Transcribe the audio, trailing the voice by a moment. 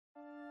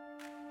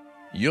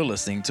You're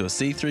listening to a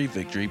C3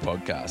 Victory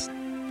podcast.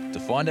 To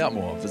find out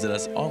more, visit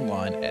us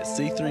online at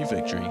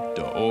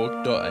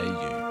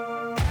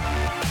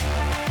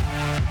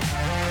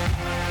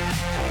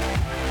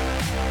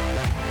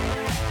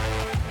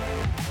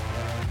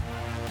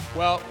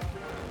Well,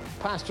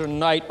 Pastor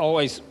Nate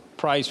always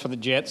prays for the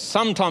Jets,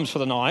 sometimes for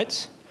the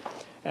Knights.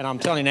 And I'm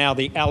telling you now,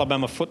 the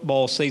Alabama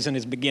football season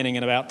is beginning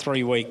in about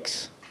 3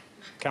 weeks.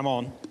 Come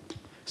on.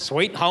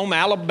 Sweet home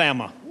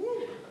Alabama.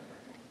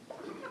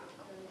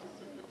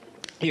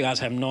 You guys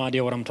have no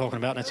idea what I'm talking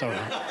about, and that's all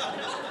right.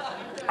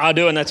 I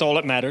do, and that's all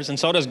that matters. And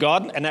so does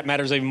God, and that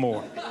matters even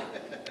more.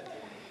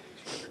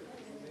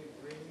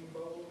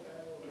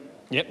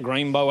 Yep,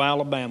 Greenbow,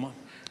 Alabama.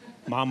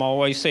 Mom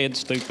always said,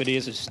 stupid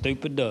is as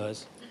stupid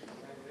does.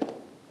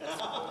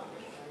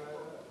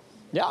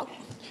 Yeah.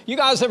 You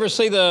guys ever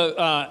see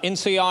the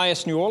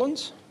NCIS New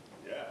Orleans?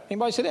 Yeah.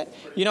 Anybody see that?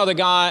 You know the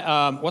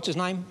guy, what's his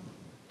name?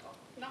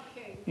 Not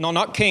King. No,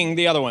 not King,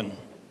 the other one.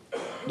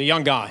 The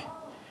young guy.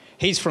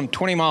 He's from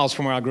 20 miles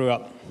from where I grew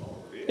up.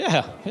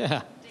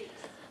 Yeah.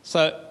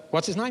 So,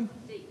 what's his name?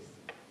 Deeks.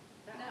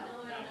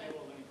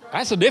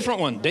 That's a different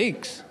one,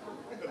 Deeks.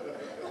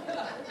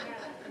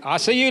 I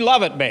see you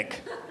love it,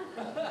 Beck.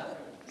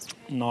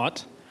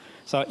 Not.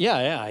 So,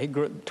 yeah, he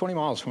grew 20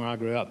 miles from where I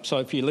grew up. So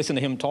if you listen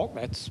to him talk,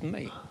 that's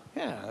me.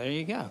 Yeah, there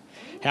you go.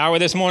 How are we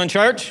this morning,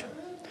 church?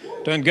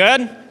 Doing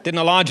good? Didn't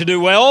Elijah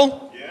do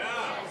well?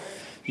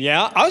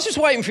 Yeah, I was just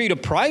waiting for you to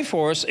pray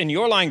for us in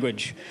your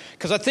language.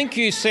 Because I think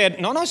you said,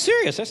 no,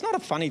 serious. That's not a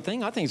funny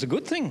thing. I think it's a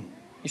good thing.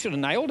 You should have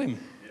nailed him.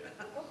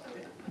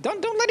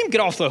 Don't let him get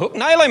off the hook.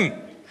 Nail him.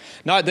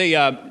 No,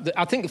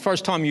 I think the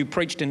first time you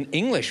preached in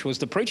English was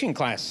the preaching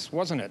class,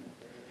 wasn't it?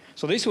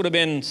 So this would have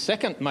been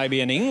second maybe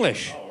in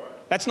English.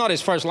 That's not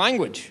his first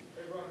language.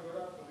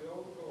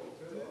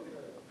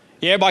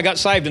 Yeah, everybody got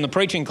saved in the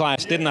preaching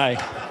class, didn't they?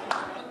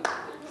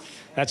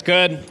 That's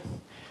good.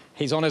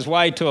 He's on his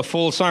way to a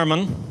full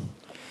sermon,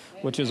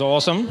 which is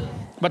awesome.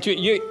 But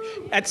you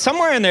at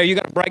somewhere in there, you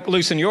got to break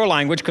loose in your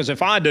language, because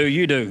if I do,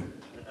 you do.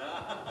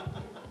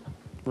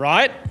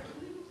 Right?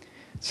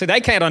 See, they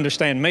can't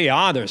understand me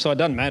either, so it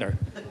doesn't matter.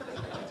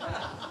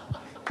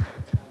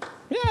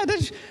 Yeah,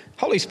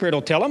 Holy Spirit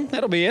will tell them.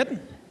 That'll be it.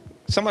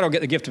 Somebody will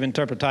get the gift of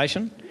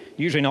interpretation.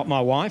 Usually not my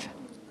wife.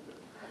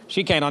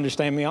 She can't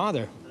understand me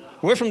either.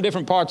 We're from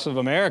different parts of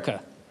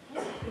America.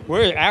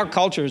 Our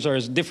cultures are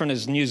as different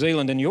as New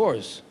Zealand and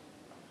yours.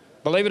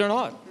 Believe it or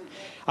not.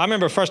 I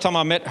remember the first time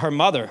I met her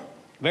mother,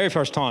 very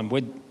first time.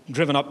 We'd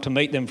driven up to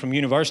meet them from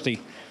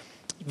university.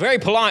 Very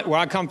polite where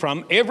I come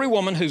from. Every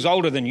woman who's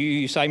older than you,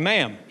 you say,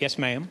 ma'am. Yes,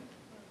 ma'am.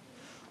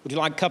 Would you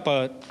like a cup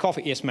of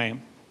coffee? Yes,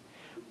 ma'am.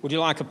 Would you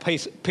like a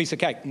piece of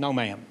cake? No,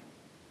 ma'am.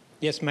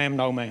 Yes, ma'am.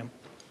 No, ma'am.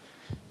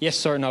 Yes,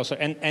 sir. No, sir.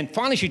 And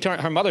finally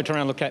her mother turned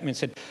around and looked at me and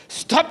said,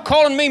 stop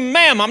calling me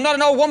ma'am. I'm not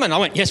an old woman. I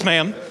went, yes,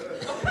 ma'am.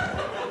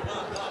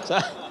 So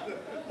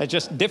it's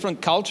just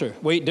different culture.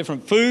 We eat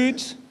different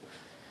foods,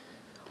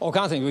 all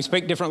kinds of things. We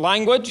speak different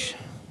language.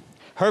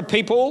 Her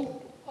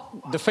people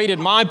defeated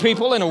my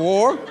people in a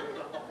war,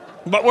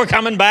 but we're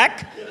coming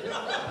back.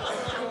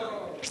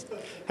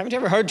 Haven't you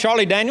ever heard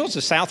Charlie Daniels?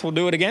 The South will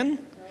do it again.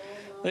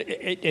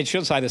 It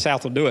should say the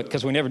South will do it,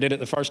 because we never did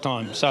it the first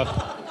time. So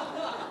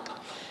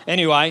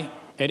anyway,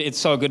 it's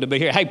so good to be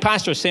here. Hey,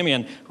 Pastor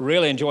Simeon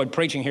really enjoyed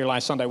preaching here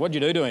last Sunday. What'd you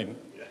do to him?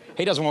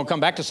 He doesn't want to come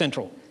back to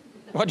Central.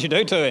 What'd you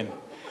do to him?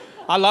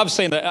 I love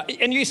seeing that.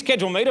 And you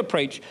schedule me to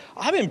preach.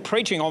 I've been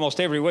preaching almost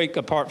every week,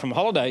 apart from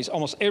holidays,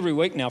 almost every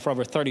week now for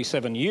over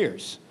 37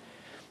 years.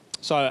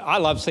 So I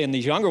love seeing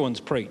these younger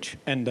ones preach.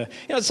 And,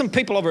 some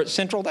people over at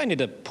Central, they need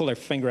to pull their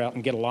finger out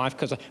and get a life,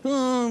 because,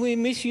 we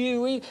miss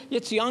you.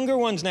 It's younger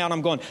ones now. And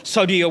I'm going,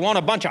 so do you want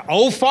a bunch of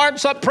old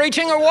farts up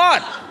preaching or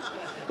what?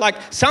 Like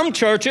some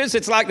churches,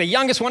 it's like the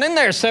youngest one in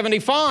there is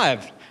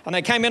 75, and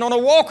they came in on a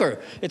walker.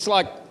 It's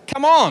like,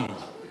 come on.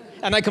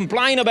 And they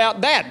complain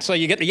about that. So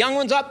you get the young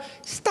ones up.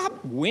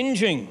 Stop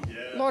whinging.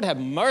 Yeah. Lord have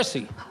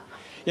mercy.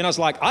 It's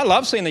like, I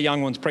love seeing the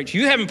young ones preach.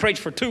 You haven't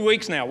preached for 2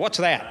 weeks now. What's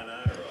that?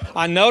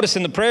 I noticed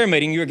in the prayer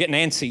meeting you were getting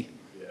antsy.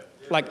 Yeah.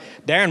 Like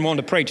Darren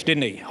wanted to preach,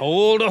 didn't he?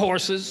 Hold the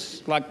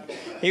horses. Like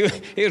he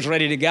was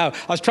ready to go.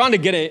 I was trying to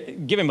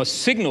give him a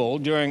signal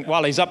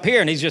while he's up here,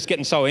 and he's just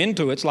getting so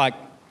into it. It's like,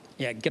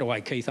 yeah, get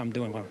away, Keith. I'm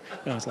doing well.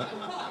 It's like,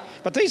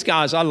 but these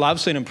guys, I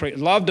love seeing them preach.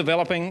 Love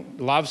developing.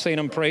 Love seeing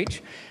them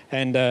preach,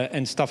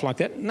 and stuff like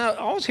that. No,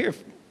 I was here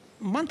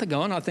a month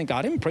ago, and I think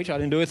I didn't preach. I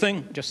didn't do a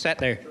thing. Just sat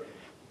there,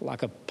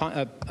 like a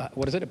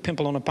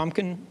pimple on a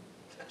pumpkin.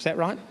 Is that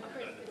right?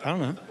 I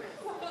don't know.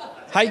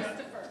 Hey,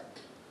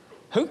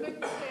 who?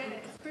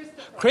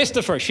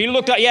 Christopher. She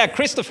looked up. Yeah,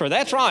 Christopher.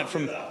 That's right.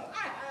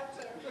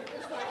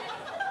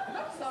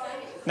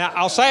 Now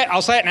I'll say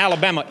it in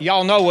Alabama.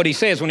 Y'all know what he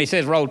says when he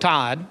says "Roll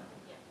Tide."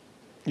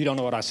 You don't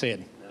know what I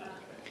said.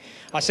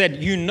 I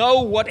said, you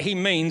know what he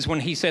means when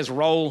he says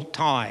 "Roll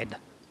Tide."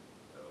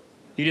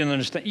 You didn't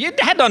understand. You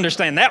had to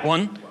understand that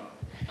one.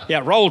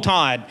 Yeah, Roll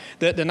Tide.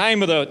 The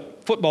name of the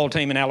football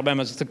team in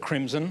Alabama is the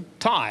Crimson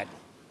Tide.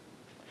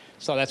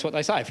 So that's what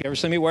they say. If you ever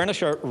see me wearing a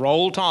shirt,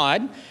 Roll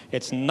Tide,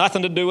 it's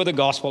nothing to do with the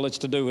gospel. It's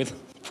to do with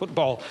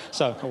football.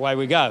 So away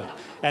we go.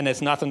 And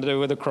it's nothing to do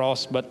with the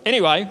cross. But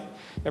anyway,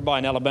 everybody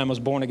in Alabama was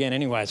born again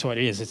anyway. That's what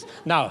it is.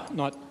 No,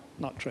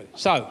 not true.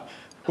 So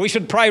we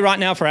should pray right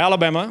now for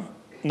Alabama.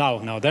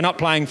 No, they're not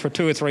playing for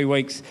 2 or 3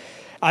 weeks.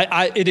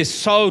 It is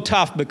so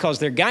tough because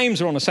their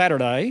games are on a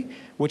Saturday,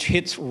 which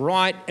hits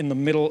right in the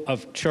middle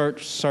of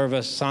church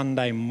service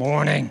Sunday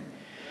morning.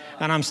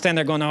 And I'm standing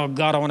there going, oh,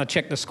 God, I want to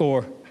check the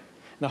score.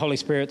 The Holy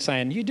Spirit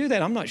saying, you do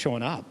that, I'm not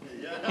showing up.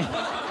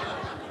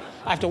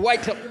 I have to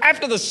wait till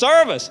after the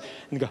service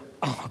and go,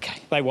 oh,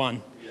 okay, they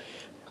won.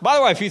 By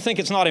the way, if you think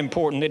it's not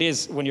important, it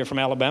is when you're from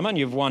Alabama and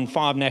you've won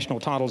 5 national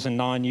titles in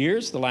 9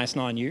 years, the last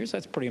 9 years.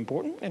 That's pretty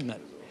important, isn't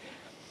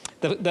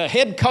it? The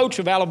head coach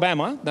of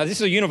Alabama, now this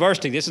is a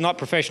university, this is not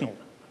professional.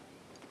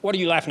 What are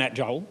you laughing at,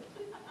 Joel?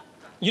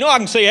 You know I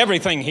can see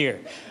everything here.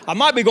 I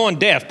might be going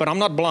deaf, but I'm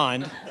not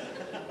blind.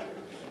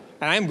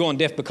 And I am going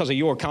deaf because of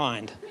your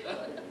kind.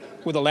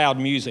 With the loud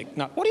music.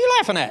 Now, what are you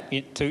laughing at?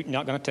 You're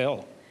not going to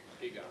tell.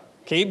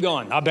 Keep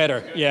going. I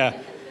better.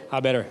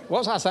 What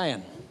was I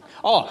saying?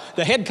 Oh,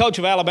 the head coach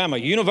of Alabama,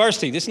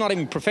 university, this is not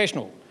even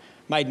professional,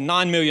 made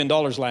 $9 million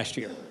last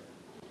year.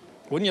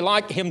 Wouldn't you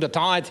like him to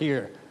tithe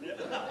here?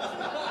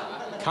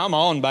 Come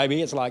on,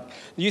 baby. It's like,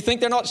 you think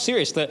they're not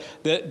serious?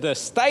 The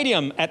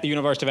stadium at the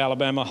University of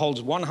Alabama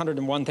holds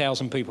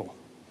 101,000 people.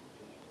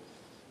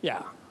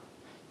 Yeah.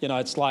 You know,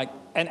 it's like,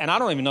 and I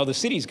don't even know the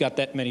city's got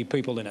that many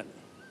people in it.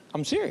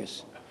 I'm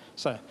serious.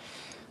 So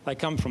they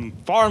come from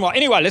far and wide.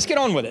 Anyway, let's get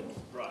on with it.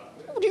 Right.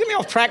 What did you get me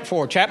off track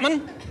for,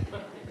 Chapman?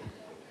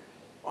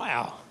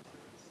 Wow.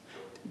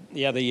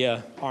 Yeah,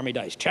 the Army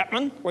days.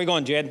 Chapman, where you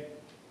going, Jed?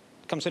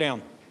 Come sit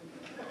down.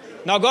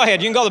 No, go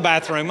ahead. You can go to the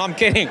bathroom. I'm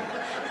kidding.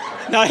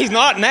 No, he's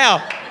not now.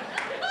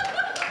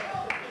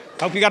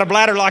 Hope you got a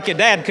bladder like your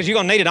dad because you're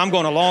going to need it. I'm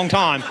going a long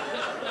time.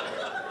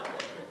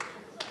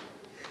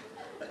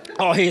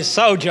 Oh, he is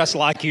so just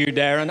like you,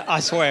 Darren. I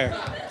swear.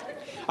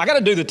 I got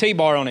to do the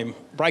T-bar on him.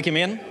 Break him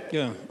in?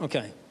 Yeah,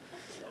 okay.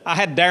 I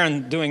had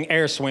Darren doing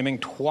air swimming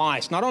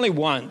twice, not only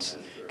once,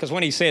 because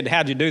when he said,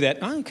 how'd you do that?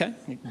 Oh, okay,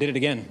 he did it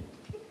again.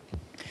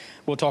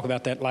 We'll talk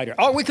about that later.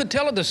 Oh, we could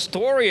tell the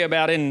story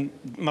about in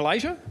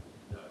Malaysia?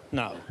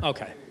 No,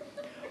 okay.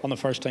 On the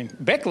first team.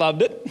 Beck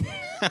loved it.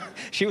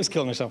 She was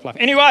killing herself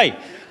laughing. Anyway,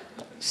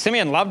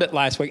 Simeon loved it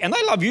last week, and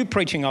they love you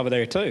preaching over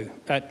there too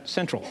at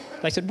Central.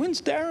 They said,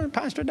 when's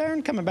Pastor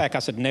Darren coming back? I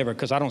said, never,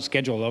 because I don't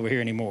schedule over here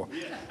anymore.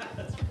 Yeah,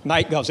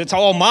 Nate goes, it's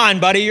all mine,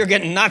 buddy. You're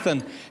getting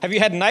nothing. Have you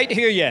had Nate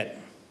here yet?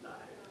 No.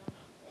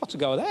 What's the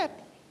go with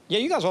that? Yeah,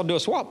 you guys ought to do a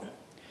swap.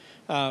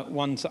 I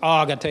got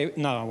to tell you.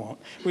 No, I won't.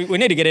 We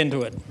need to get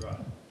into it.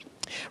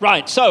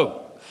 Right,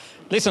 so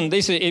listen,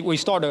 we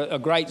start a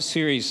great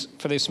series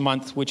for this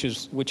month, which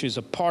is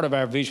a part of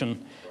our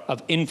vision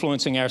of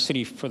influencing our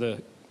city for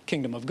the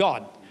kingdom of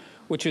God,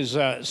 which is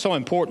so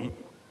important.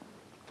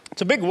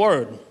 It's a big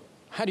word.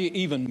 How do you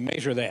even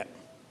measure that?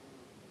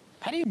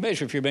 How do you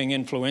measure if you're being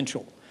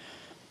influential?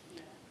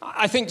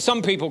 I think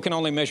some people can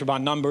only measure by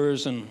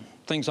numbers and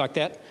things like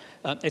that.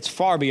 It's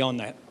far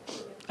beyond that.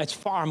 It's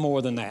far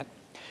more than that.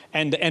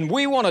 And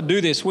we want to do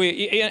this.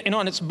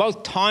 And it's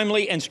both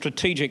timely and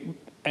strategic.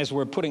 As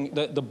we're putting,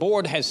 the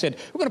board has said,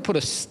 we're going to put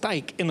a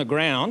stake in the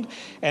ground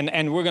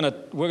and we're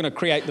going to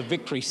create the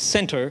Victory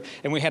Center.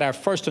 And we had our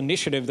first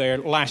initiative there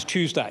last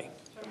Tuesday.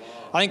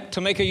 I think,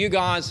 Tamika, you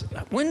guys,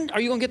 when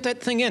are you going to get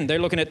that thing in? They're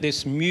looking at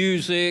this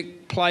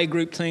music play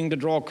group thing to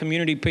draw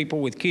community people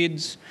with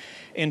kids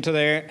into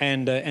there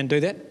and do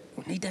that.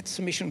 We need that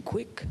submission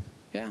quick.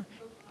 Yeah.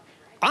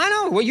 I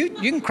know. Well, you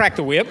can crack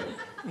the whip.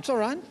 It's all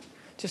right.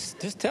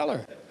 Just tell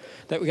her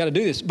that we got to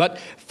do this. But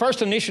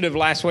first initiative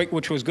last week,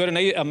 which was good, and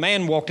a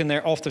man walked in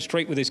there off the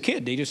street with his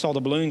kid. He just saw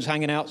the balloons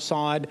hanging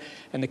outside,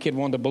 and the kid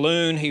wanted a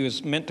balloon. He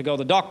was meant to go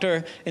to the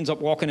doctor, ends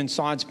up walking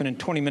inside, spending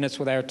 20 minutes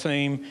with our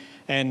team,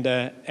 and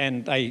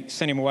they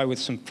sent him away with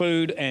some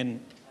food and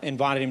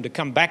invited him to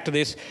come back to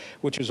this,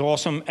 which was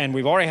awesome. And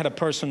we've already had a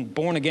person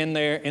born again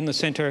there in the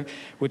center,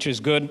 which is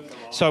good.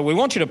 So we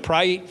want you to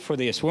pray for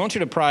this. We want you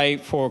to pray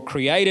for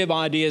creative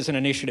ideas and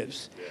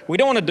initiatives. We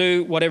don't want to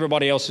do what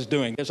everybody else is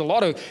doing. There's a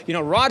lot of,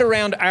 right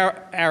around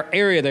our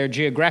area there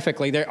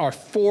geographically, there are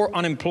 4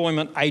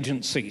 unemployment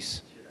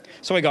agencies.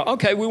 So we go,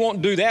 okay, we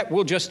won't do that.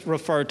 We'll just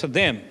refer to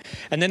them.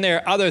 And then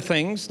there are other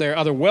things, there are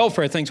other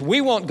welfare things.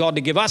 We want God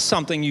to give us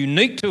something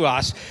unique to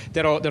us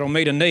that'll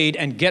meet a need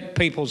and get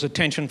people's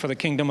attention for the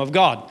kingdom of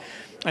God.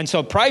 And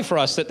so pray for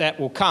us that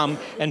will come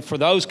and for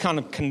those kind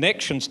of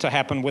connections to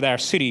happen with our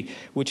city,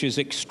 which is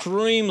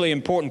extremely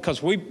important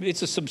because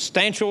it's a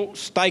substantial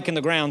stake in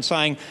the ground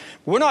saying,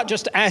 we're not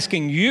just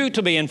asking you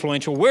to be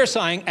influential. We're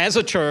saying as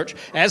a church,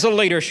 as a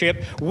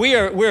leadership,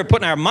 we're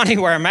putting our money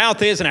where our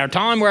mouth is and our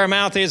time where our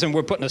mouth is, and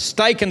we're putting a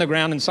stake in the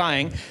ground and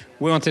saying,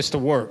 we want this to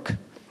work.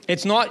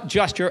 It's not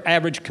just your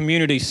average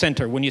community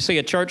center. When you see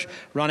a church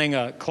running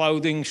a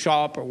clothing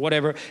shop or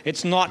whatever,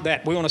 it's not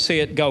that. We want to see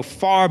it go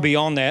far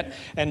beyond that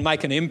and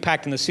make an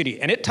impact in the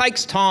city. And it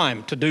takes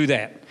time to do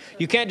that.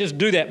 You can't just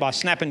do that by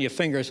snapping your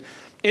fingers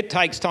It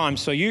takes time.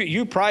 So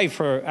you pray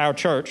for our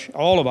church,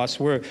 all of us.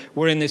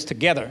 We're in this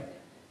together.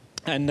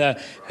 And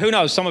who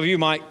knows, some of you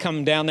might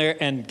come down there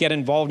and get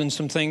involved in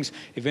some things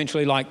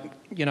eventually, like,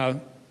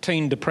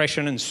 teen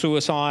depression and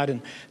suicide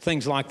and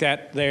things like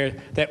that there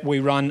that we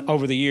run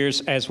over the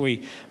years as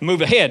we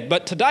move ahead.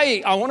 But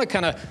today I want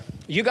to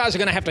you guys are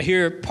going to have to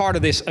hear part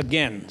of this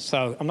again.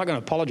 So I'm not going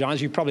to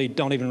apologize. You probably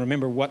don't even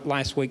remember what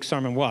last week's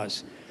sermon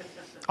was.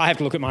 I have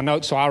to look at my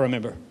notes so I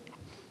remember.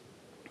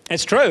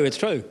 It's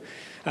true.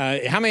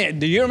 How many?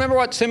 Do you remember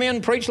what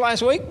Simeon preached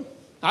last week?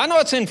 I know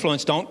it's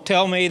influence. Don't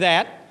tell me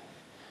that.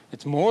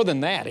 It's more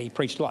than that. He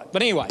preached a lot.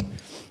 But anyway,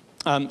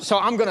 so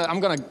I'm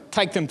gonna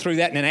take them through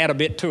that and then add a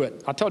bit to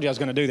it. I told you I was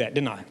going to do that,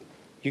 didn't I?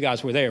 You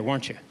guys were there,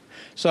 weren't you?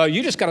 So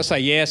you just got to say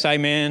yes,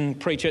 amen,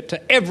 preach it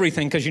to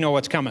everything because you know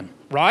what's coming,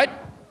 right?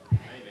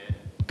 Amen.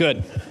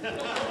 Good.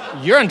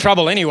 You're in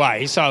trouble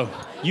anyway, so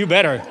you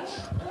better.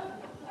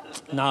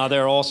 No,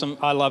 they're awesome.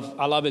 I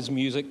love his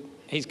music.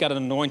 He's got an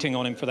anointing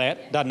on him for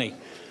that, doesn't he?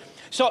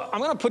 So I'm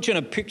going to put you in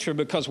a picture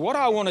because what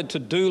I wanted to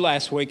do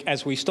last week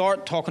as we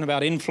start talking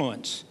about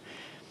influence,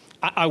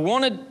 I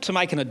wanted to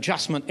make an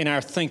adjustment in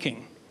our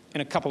thinking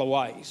in a couple of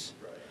ways.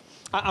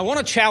 I want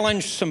to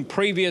challenge some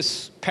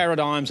previous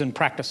paradigms and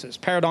practices.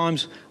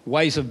 Paradigms,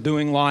 ways of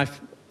doing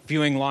life,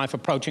 viewing life,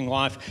 approaching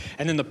life,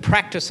 and then the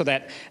practice of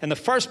that. And the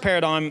first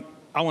paradigm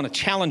I want to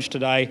challenge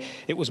today,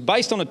 it was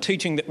based on a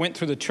teaching that went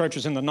through the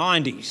churches in the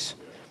 90s.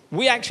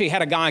 We actually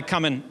had a guy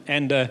come in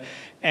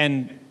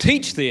and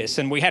teach this,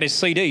 and we had his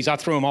CDs. I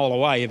threw them all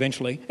away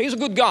eventually. He's a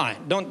good guy,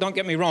 don't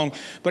get me wrong,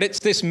 but it's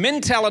this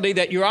mentality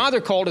that you're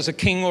either called as a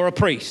king or a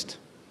priest,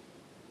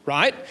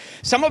 right?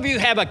 Some of you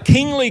have a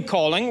kingly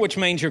calling, which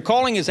means your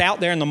calling is out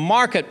there in the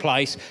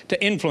marketplace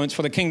to influence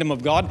for the kingdom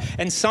of God,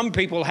 and some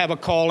people have a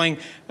calling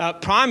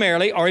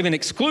primarily or even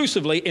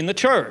exclusively in the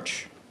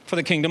church for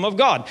the kingdom of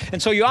God. And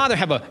so you either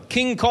have a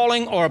king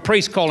calling or a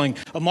priest calling,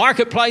 a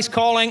marketplace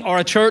calling or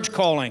a church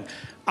calling,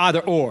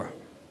 either or.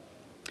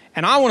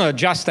 And I want to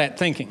adjust that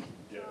thinking.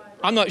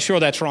 I'm not sure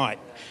that's right.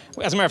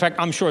 As a matter of fact,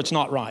 I'm sure it's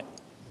not right.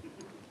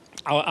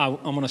 I'm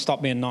going to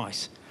stop being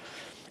nice.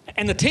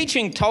 And the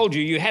teaching told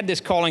you had this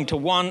calling to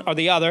one or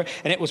the other,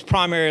 and it was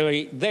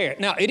primarily there.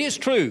 Now, it is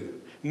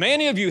true.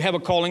 Many of you have a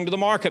calling to the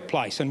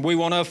marketplace, and we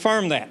want to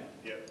affirm that.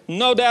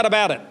 No doubt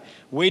about it.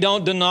 We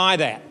don't deny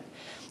that.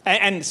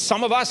 And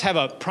some of us have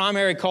a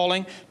primary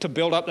calling to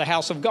build up the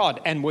house of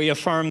God, and we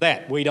affirm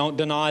that. We don't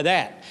deny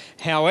that.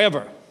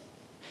 However,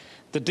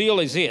 the deal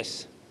is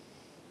this.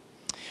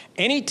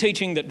 Any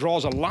teaching that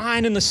draws a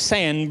line in the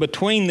sand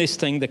between this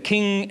thing, the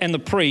king and the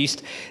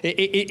priest,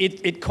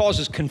 it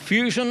causes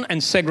confusion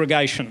and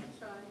segregation.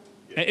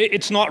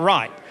 It's not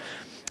right.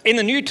 In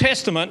the New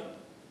Testament,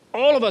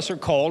 all of us are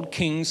called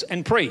kings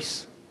and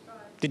priests.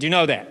 Did you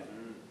know that?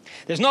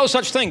 There's no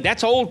such thing.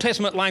 That's Old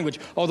Testament language.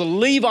 Oh, the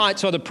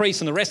Levites are the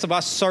priests and the rest of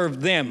us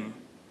serve them.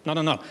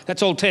 No.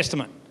 That's Old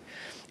Testament.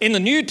 In the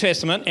New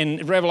Testament,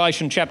 in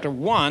Revelation chapter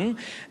 1,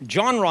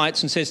 John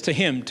writes and says to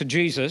him, to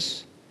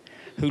Jesus,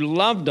 who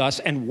loved us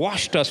and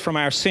washed us from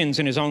our sins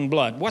in his own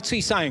blood. What's he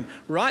saying?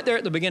 Right there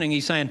at the beginning,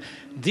 he's saying,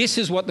 this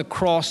is what the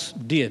cross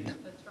did.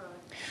 That's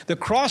right. The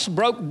cross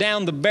broke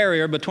down the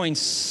barrier between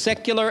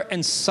secular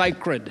and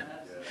sacred,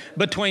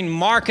 between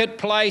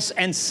marketplace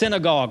and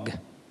synagogue.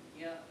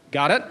 Yeah.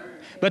 Got it?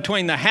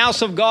 Between the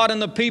house of God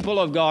and the people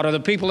of God, or the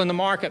people in the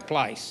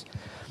marketplace.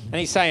 And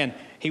he's saying,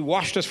 he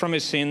washed us from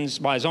his sins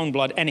by his own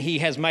blood, and he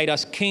has made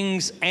us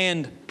kings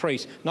and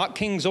priests. Not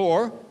kings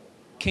or,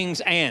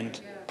 kings and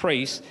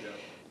priests,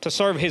 to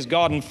serve his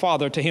God and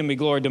Father. To him be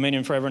glory,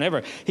 dominion forever and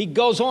ever. He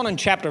goes on in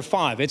chapter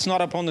 5. It's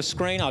not up on the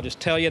screen. I'll just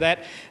tell you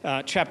that.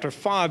 Chapter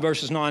 5,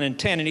 verses 9 and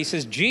 10. And he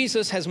says,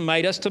 Jesus has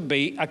made us to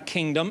be a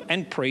kingdom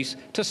and priests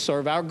to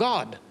serve our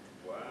God.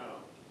 Wow.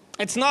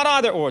 It's not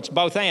either or, it's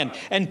both and.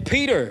 And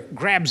Peter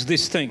grabs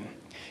this thing.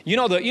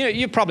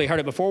 You've probably heard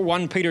it before.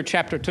 1 Peter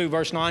chapter 2,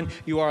 verse 9.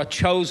 You are a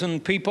chosen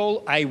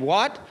people, a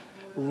what?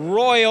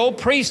 Royal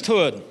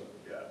priesthood.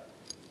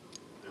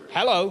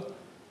 Hello.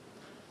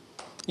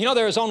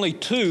 There is only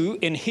two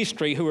in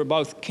history who are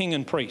both king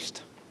and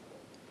priest,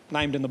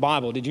 named in the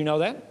Bible. Did you know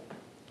that?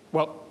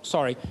 Well,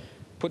 sorry.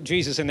 Put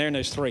Jesus in there and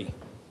there's three.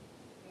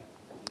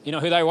 You know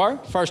who they were?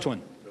 First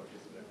one,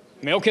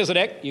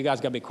 Melchizedek. You guys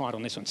got to be quiet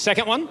on this one.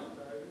 Second one,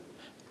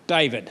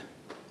 David,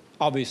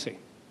 obviously.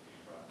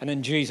 And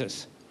then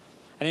Jesus.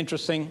 And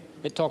interesting,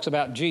 it talks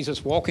about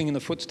Jesus walking in the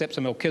footsteps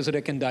of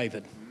Melchizedek and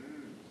David.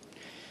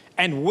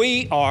 And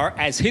we are,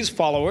 as his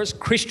followers,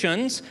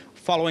 Christians,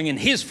 following in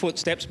his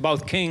footsteps,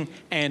 both king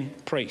and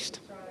priest.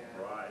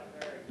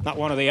 Not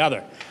one or the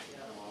other.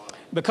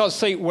 Because,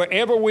 see,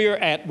 wherever we are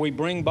at, we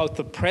bring both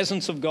the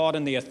presence of God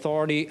and the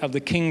authority of the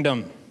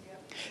kingdom.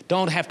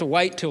 Don't have to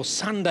wait till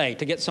Sunday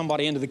to get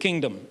somebody into the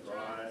kingdom.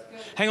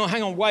 Hang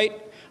on, wait.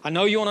 I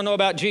know you want to know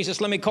about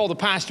Jesus. Let me call the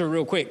pastor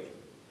real quick.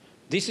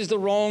 This is the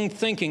wrong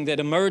thinking that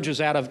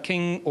emerges out of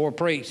king or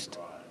priest.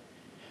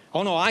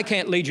 Oh no, I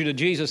can't lead you to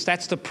Jesus.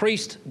 That's the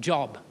priest's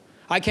job.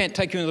 I can't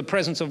take you into the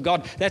presence of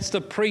God. That's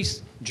the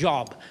priest's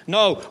job.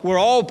 No, we're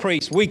all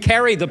priests. We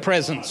carry the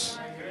presence.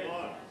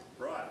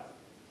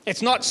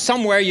 It's not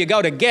somewhere you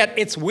go to get.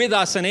 It's with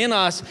us and in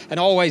us and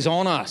always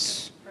on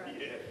us.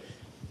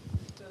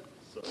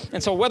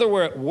 And so whether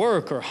we're at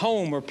work or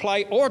home or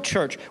play or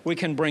church, we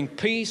can bring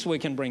peace, we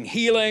can bring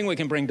healing, we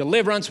can bring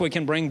deliverance, we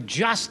can bring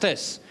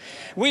justice.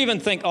 We even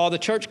think, the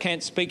church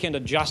can't speak into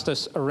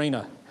justice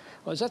arena.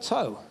 Well, is that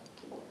so?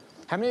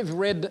 How many of you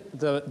read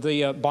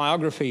the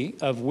biography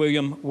of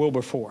William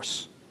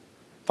Wilberforce?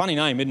 Funny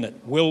name, isn't it?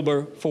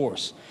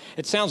 Wilberforce.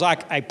 It sounds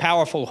like a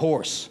powerful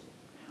horse.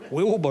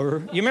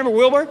 Wilbur. You remember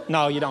Wilbur?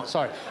 No, you don't.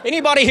 Sorry.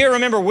 Anybody here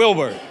remember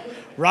Wilbur?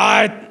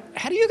 Right.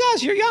 How do you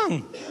guys? You're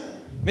young.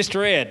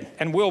 Mr. Ed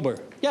and Wilbur.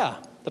 Yeah,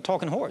 the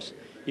talking horse.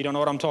 You don't know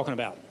what I'm talking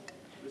about.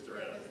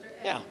 Mr. Ed.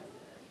 Yeah.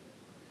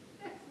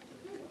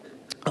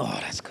 Oh,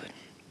 that's good.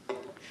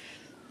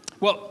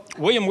 Well,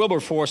 William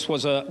Wilberforce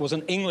was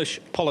an English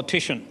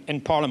politician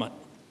in Parliament,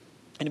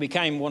 and he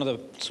became one of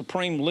the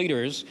supreme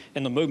leaders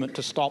in the movement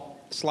to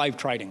stop slave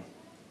trading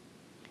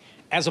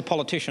as a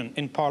politician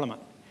in Parliament.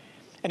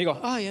 And you go,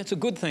 yeah, it's a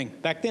good thing.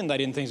 Back then, they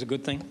didn't think it's a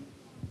good thing.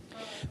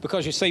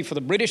 Because you see, for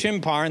the British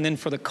Empire and then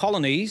for the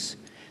colonies,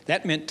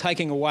 that meant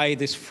taking away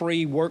this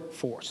free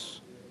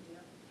workforce.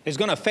 It's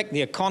going to affect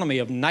the economy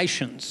of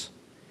nations.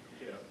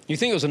 You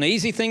think it was an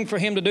easy thing for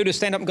him to do, to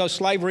stand up and go,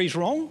 slavery's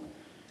wrong?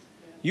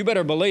 You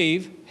better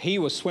believe he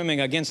was swimming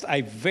against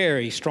a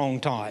very strong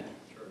tide.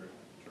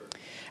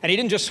 And he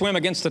didn't just swim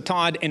against the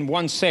tide in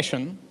one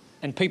session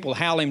and people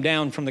howl him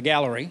down from the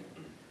gallery,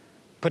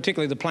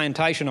 particularly the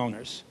plantation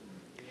owners.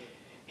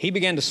 He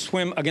began to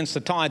swim against the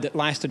tide that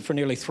lasted for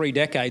nearly 3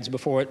 decades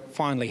before it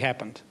finally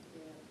happened.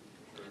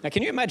 Now,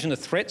 can you imagine the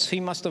threats he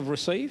must have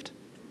received?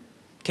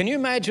 Can you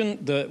imagine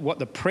what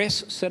the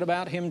press said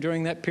about him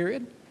during that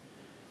period?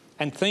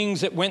 And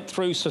things that went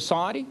through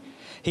society?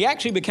 He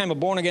actually became a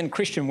born-again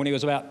Christian when he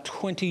was about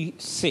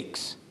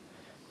 26.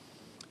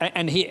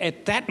 And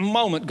at that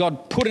moment,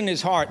 God put in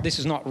his heart, this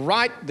is not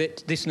right,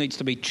 that this needs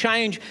to be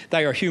changed.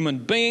 They are human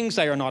beings.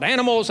 They are not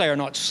animals. They are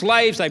not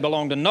slaves. They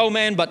belong to no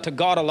man but to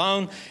God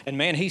alone. And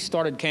man, he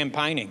started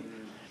campaigning.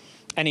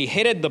 And he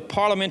headed the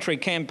parliamentary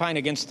campaign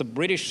against the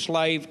British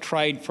slave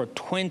trade for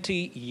 20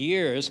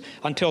 years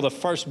until the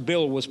first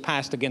bill was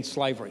passed against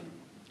slavery.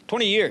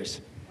 20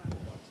 years.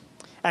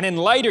 And in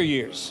later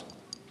years,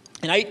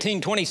 in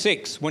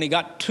 1826, when he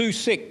got too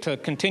sick to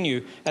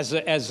continue as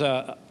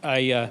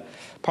a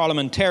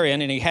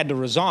parliamentarian and he had to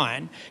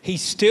resign, he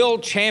still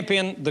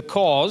championed the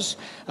cause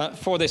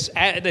for this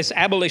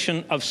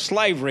abolition of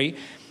slavery.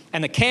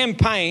 And the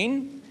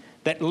campaign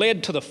that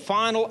led to the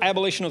final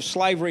abolition of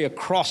slavery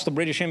across the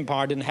British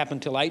Empire didn't happen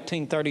until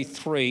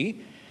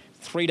 1833,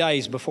 3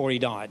 days before he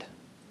died.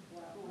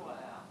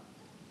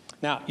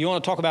 Now, you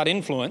want to talk about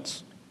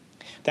influence?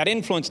 That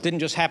influence didn't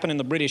just happen in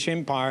the British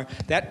Empire.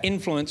 That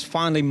influence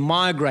finally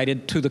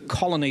migrated to the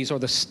colonies or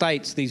the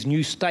states, these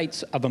new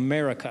states of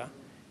America.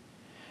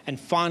 And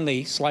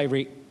finally,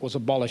 slavery was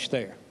abolished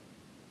there.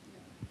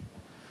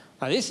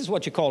 Now, this is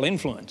what you call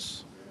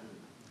influence.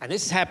 And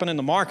this happened in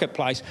the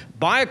marketplace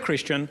by a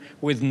Christian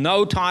with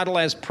no title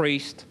as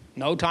priest,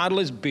 no title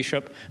as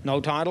bishop, no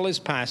title as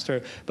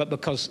pastor, but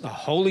because the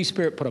Holy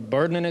Spirit put a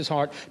burden in his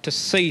heart to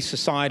see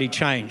society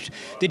changed.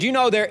 Did you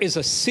know there is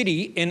a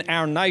city in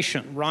our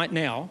nation right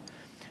now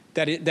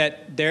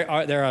that there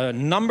are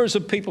numbers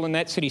of people in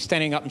that city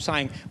standing up and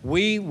saying,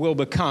 we will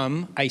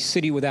become a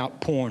city without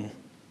porn?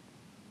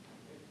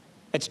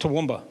 It's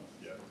Toowoomba.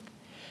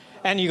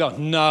 And you go,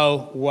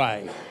 no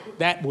way.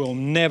 That will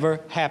never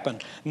happen.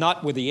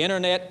 Not with the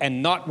internet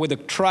and not with the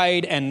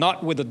trade and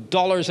not with the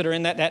dollars that are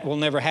in that. That will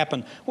never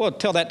happen. Well,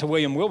 tell that to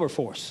William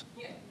Wilberforce.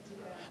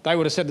 They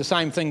would have said the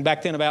same thing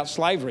back then about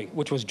slavery,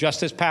 which was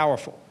just as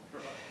powerful.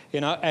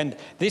 And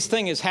this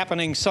thing is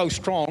happening so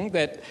strong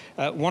that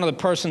one of the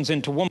persons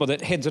in Toowoomba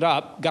that heads it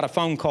up got a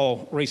phone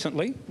call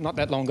recently, not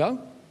that long ago.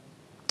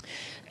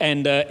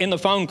 And in the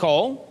phone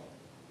call,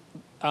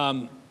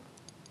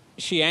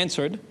 she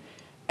answered,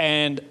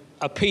 and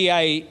a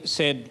PA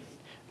said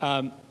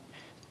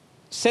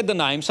the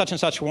name, such and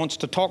such wants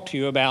to talk to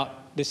you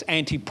about this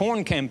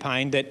anti-porn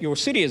campaign that your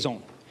city is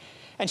on.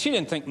 And she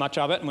didn't think much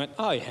of it and went,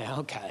 oh yeah,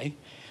 okay.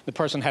 The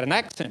person had an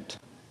accent.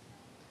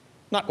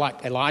 Not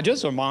like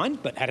Elijah's or mine,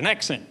 but had an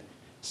accent,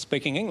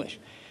 speaking English.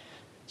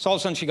 So all of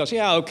a sudden she goes,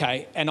 yeah,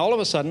 okay. And all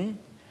of a sudden,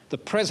 the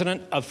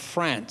president of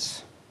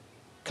France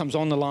comes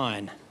on the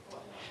line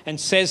and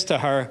says to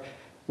her,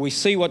 we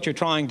see what you're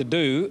trying to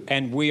do,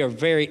 and we are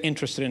very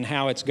interested in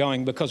how it's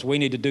going because we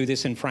need to do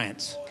this in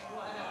France.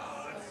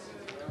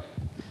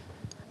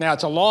 Now,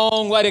 it's a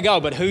long way to go,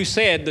 but who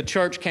said the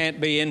church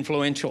can't be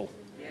influential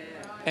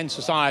in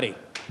society?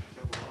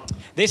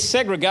 This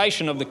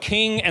segregation of the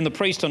king and the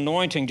priest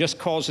anointing just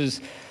causes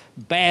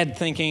bad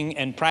thinking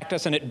and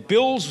practice, and it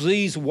builds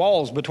these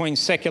walls between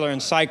secular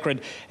and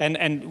sacred,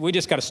 and we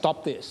just got to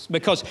stop this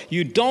because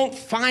you don't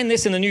find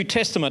this in the New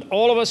Testament.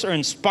 All of us are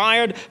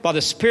inspired by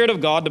the Spirit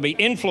of God to be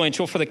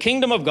influential for the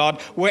kingdom of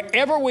God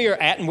wherever we are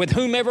at and with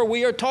whomever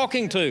we are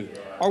talking to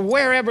or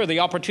wherever the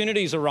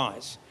opportunities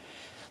arise.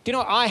 Do you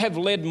know, I have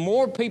led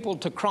more people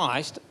to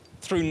Christ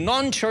through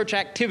non-church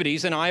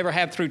activities than I ever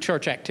have through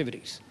church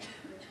activities.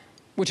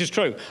 which is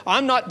true.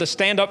 I'm not the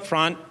stand up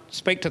front,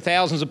 speak to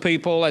thousands of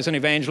people as an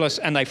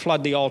evangelist, and they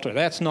flood the altar.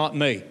 That's not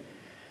me.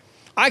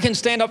 I can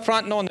stand up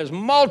front knowing there's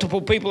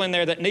multiple people in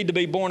there that need to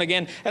be born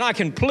again, and I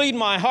can plead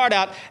my heart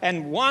out,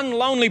 and one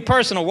lonely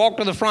person will walk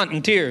to the front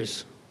in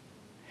tears.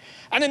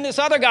 And then this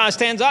other guy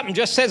stands up and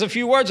just says a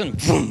few words, and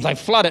boom, they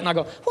flood it. And I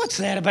go, what's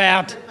that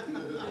about?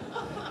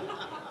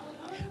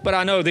 But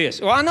I know this.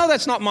 Well, I know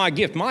that's not my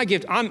gift. My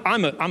gift,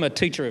 I'm a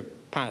teacher,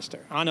 pastor.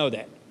 I know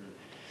that.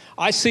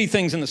 I see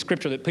things in the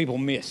Scripture that people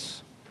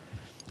miss.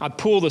 I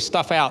pull the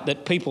stuff out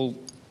that people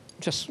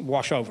just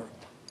wash over.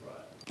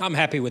 I'm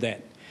happy with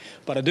that.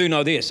 But I do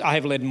know this. I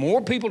have led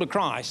more people to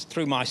Christ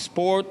through my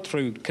sport,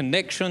 through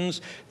connections,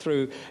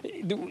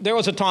 There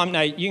was a time,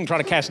 now you can try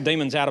to cast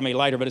demons out of me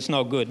later, but it's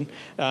no good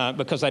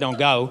because they don't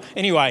go.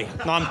 Anyway,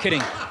 no, I'm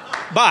kidding.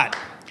 But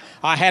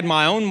I had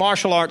my own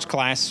martial arts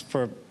class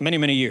for many,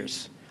 many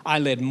years. I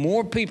led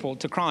more people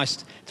to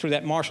Christ through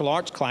that martial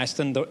arts class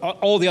than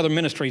all the other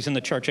ministries in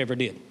the church ever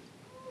did.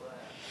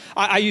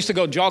 I used to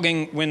go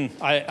jogging when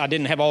I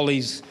didn't have all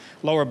these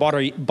lower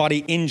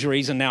body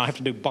injuries, and now I have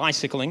to do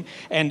bicycling.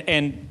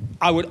 And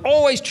I would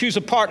always choose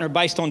a partner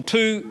based on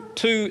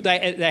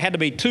there had to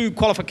be two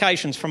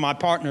qualifications for my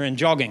partner in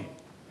jogging.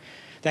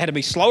 They had to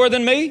be slower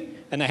than me,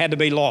 and they had to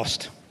be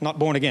lost, not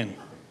born again.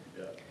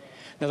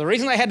 Now, the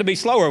reason they had to be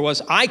slower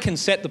was I can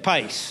set the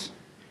pace,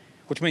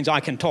 which means I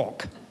can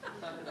talk.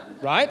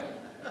 Right?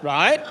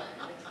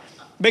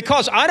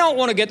 Because I don't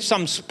want to get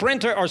some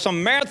sprinter or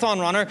some marathon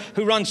runner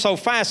who runs so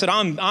fast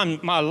that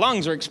my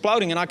lungs are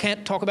exploding and I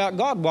can't talk about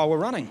God while we're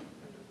running.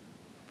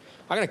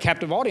 I got a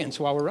captive audience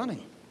while we're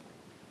running.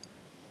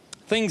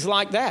 Things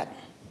like that.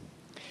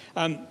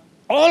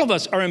 All of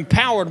us are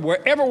empowered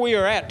wherever we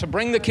are at to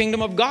bring the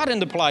kingdom of God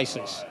into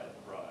places.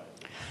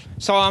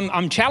 So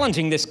I'm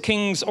challenging this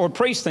kings or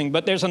priest thing,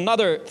 but there's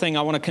another thing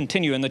I want to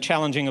continue in the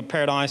challenging of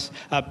paradigms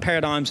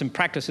and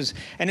practices,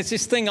 and it's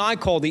this thing I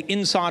call the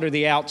inside or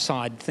the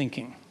outside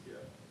thinking.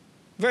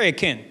 Very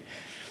akin.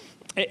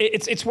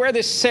 It's where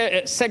this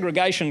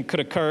segregation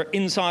could occur,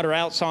 inside or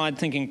outside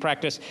thinking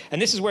practice,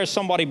 and this is where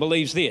somebody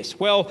believes this.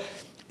 Well,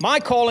 my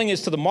calling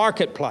is to the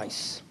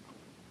marketplace.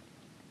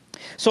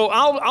 So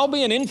I'll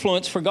be an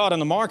influence for God in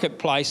the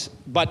marketplace,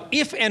 but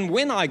if and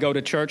when I go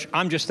to church,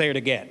 I'm just there to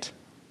get.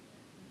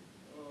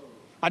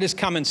 I just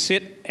come and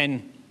sit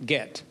and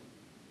get.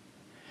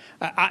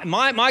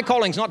 My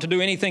calling is not to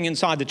do anything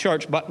inside the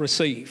church but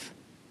receive.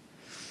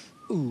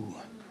 Ooh.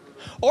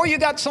 Or you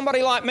got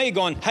somebody like me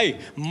going, hey,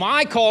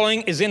 my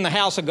calling is in the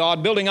house of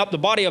God, building up the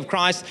body of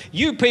Christ.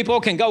 You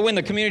people can go in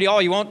the community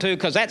all you want to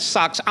because that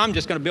sucks. I'm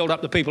just going to build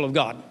up the people of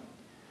God.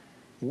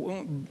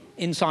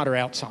 Inside or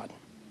outside?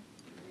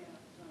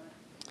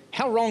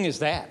 How wrong is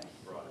that?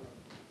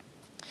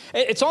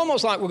 It's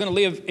almost like we're going to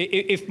live,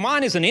 if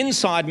mine is an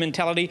inside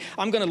mentality,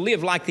 I'm going to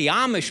live like the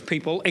Amish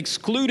people,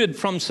 excluded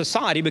from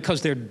society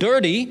because they're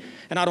dirty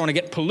and I don't want to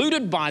get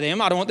polluted by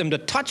them. I don't want them to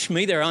touch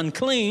me. They're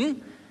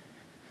unclean.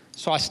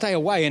 So I stay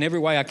away in every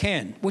way I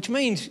can, which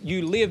means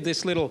you live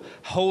this little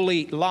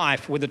holy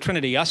life with the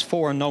Trinity, us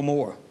four and no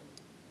more.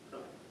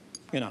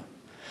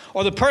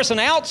 Or the person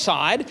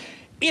outside,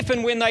 if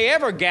and when they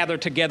ever gather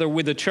together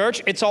with the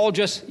church, it's all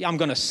just, I'm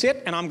going to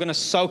sit and I'm going to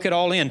soak it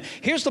all in.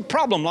 Here's the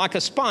problem, like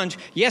a sponge,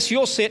 yes,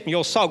 you'll sit and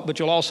you'll soak, but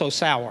you'll also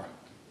sour.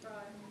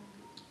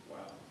 Wow.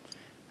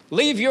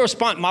 Leave your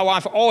sponge. My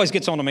wife always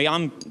gets on to me.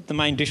 I'm the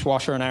main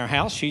dishwasher in our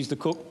house. She's the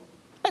cook.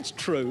 That's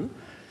true.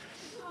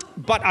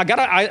 But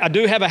I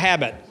do have a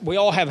habit. We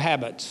all have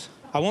habits.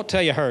 I won't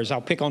tell you hers.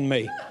 I'll pick on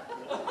me.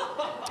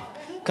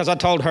 Because I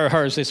told her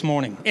hers this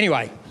morning.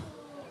 Anyway.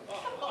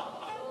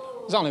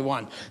 There's only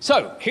one.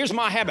 So here's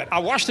my habit. I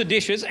wash the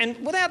dishes and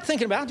without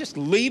thinking about it, just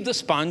leave the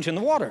sponge in the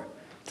water.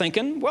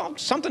 Thinking, well,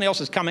 something else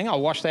is coming.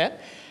 I'll wash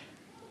that.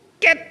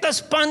 Get the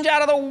sponge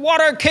out of the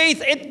water,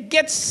 Keith. It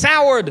gets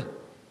soured.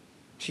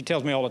 She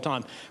tells me all the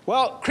time.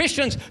 Well,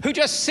 Christians who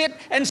just sit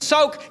and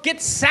soak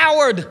get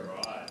soured.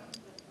 Right.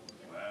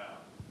 Wow.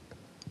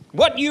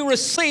 What you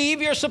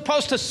receive, you're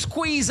supposed to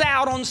squeeze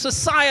out on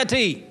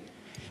society.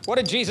 What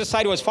did Jesus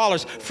say to his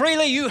followers?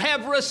 Freely you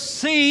have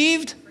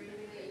received,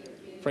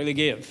 freely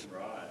give.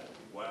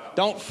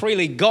 Don't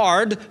freely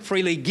guard,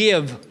 freely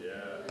give.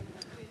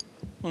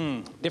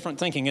 Different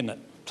thinking, isn't it?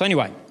 So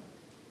anyway,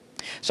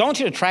 I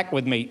want you to track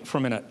with me for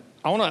a minute.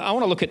 I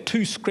want to look at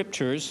two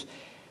scriptures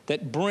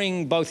that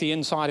bring both the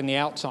inside and the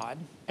outside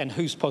and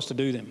who's supposed to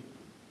do them.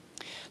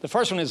 The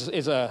first one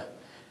is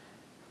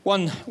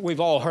one we've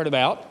all heard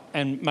about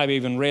and maybe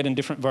even read in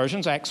different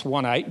versions, Acts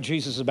 1:8.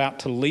 Jesus is about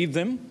to leave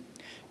them,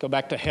 go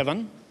back to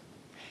heaven.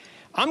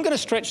 I'm going to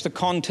stretch the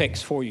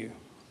context for you.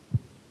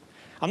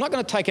 I'm not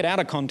going to take it out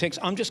of context.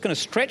 I'm just going to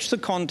stretch the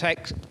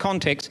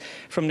context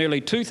from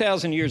nearly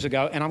 2,000 years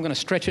ago, and I'm going to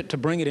stretch it to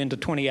bring it into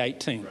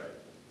 2018.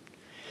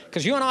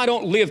 Because you and I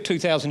don't live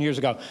 2,000 years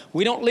ago.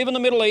 We don't live in the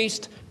Middle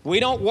East.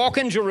 We don't walk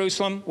in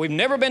Jerusalem. We've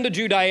never been to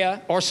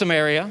Judea or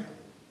Samaria.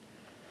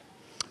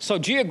 So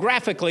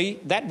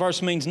geographically, that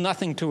verse means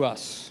nothing to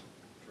us.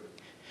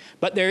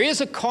 But there is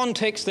a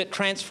context that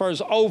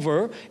transfers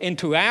over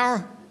into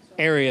our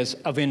areas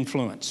of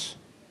influence.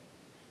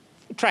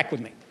 Track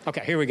with me.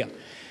 Okay, here we go.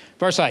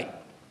 Verse 8.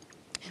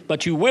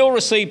 But you will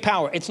receive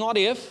power. It's not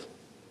if,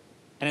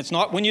 and it's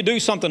not when you do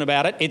something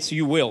about it. It's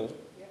you will.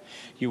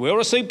 You will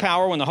receive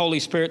power when the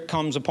Holy Spirit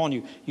comes upon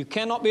you. You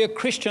cannot be a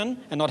Christian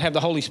and not have the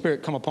Holy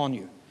Spirit come upon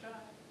you.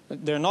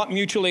 They're not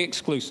mutually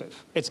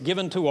exclusive. It's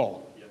given to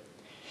all.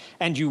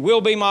 And you will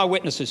be my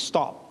witnesses.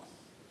 Stop.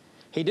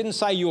 He didn't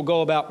say you will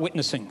go about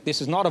witnessing. This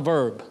is not a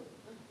verb.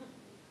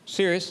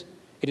 Serious?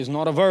 It is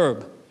not a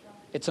verb.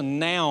 It's a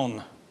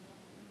noun.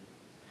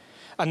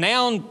 A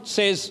noun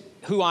says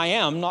who I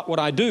am, not what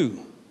I do.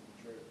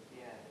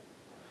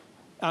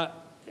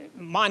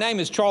 My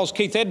name is Charles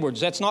Keith Edwards.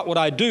 That's not what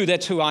I do.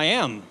 That's who I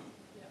am.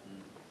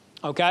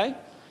 Okay?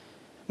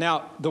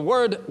 Now, the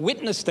word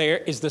witness there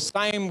is the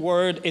same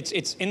word.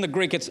 It's in the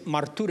Greek, it's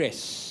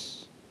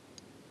martures.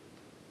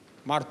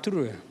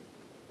 Martyr.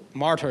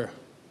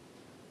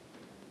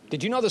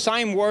 Did you know the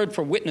same word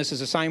for witness is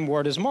the same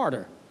word as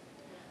martyr?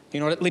 You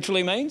know what it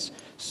literally means?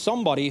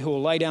 Somebody who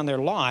will lay down their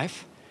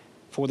life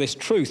for this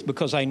truth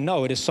because they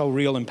know it is so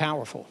real and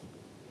powerful.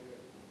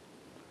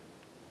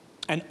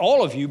 And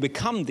all of you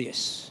become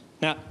this.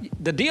 Now,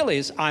 the deal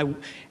is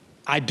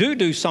I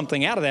do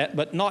something out of that,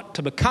 but not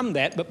to become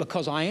that, but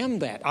because I am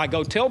that. I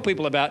go tell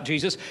people about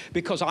Jesus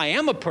because I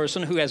am a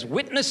person who has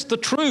witnessed the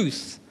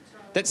truth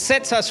that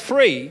sets us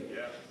free.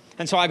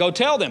 And so I go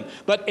tell them.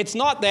 But it's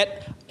not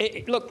that,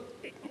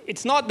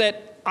 it's not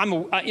that I'm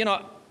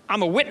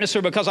a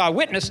witnesser because I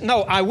witness.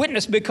 No, I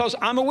witness because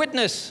I'm a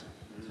witness.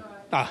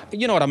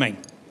 You know what I mean.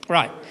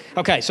 Right.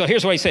 Okay, so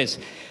here's what he says.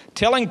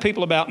 Telling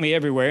people about me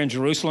everywhere in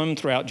Jerusalem,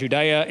 throughout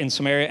Judea, in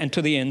Samaria, and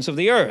to the ends of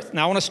the earth.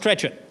 Now, I want to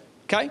stretch it,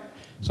 okay?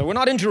 So we're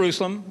not in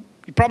Jerusalem.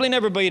 You'll probably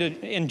never be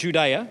in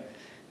Judea.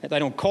 They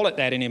don't call it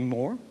that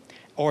anymore.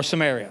 Or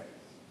Samaria.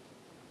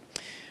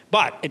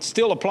 But it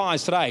still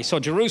applies today. So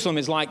Jerusalem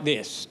is like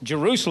this.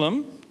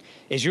 Jerusalem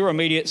is your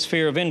immediate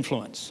sphere of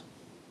influence.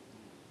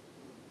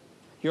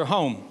 Your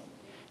home,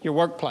 your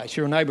workplace,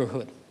 your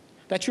neighborhood.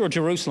 That's your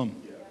Jerusalem.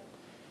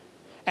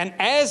 And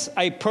as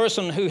a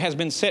person who has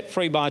been set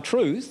free by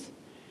truth,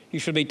 you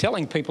should be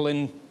telling people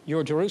in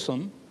your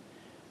Jerusalem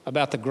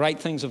about the great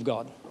things of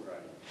God.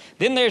 Right.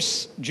 Then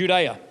there's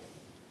Judea.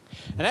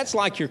 And that's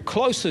like your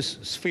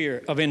closest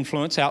sphere of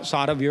influence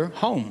outside of your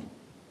home.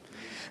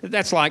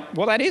 That's like,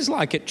 well, that is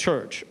like at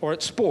church or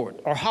at sport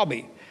or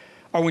hobby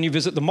or when you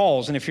visit the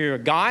malls. And if you're a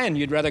guy and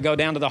you'd rather go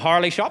down to the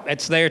Harley shop,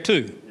 it's there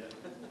too.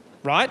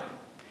 Right?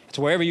 It's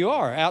wherever you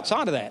are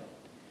outside of that.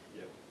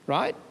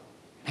 Right?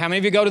 How many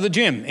of you go to the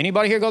gym?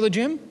 Anybody here go to the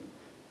gym?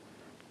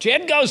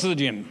 Jed goes to the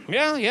gym.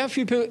 Yeah, a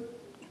few people.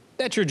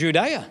 That's your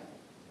Judea.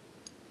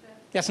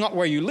 That's not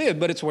where you live,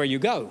 but it's where you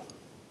go.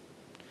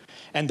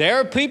 And there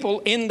are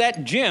people in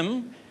that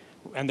gym,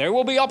 and there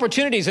will be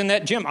opportunities in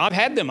that gym. I've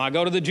had them. I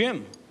go to the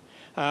gym.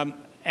 And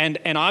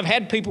I've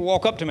had people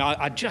walk up to me.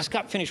 I just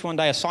got finished one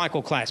day a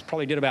cycle class,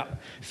 probably did about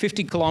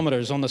 50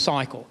 kilometers on the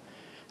cycle.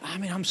 I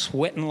mean, I'm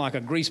sweating like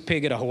a grease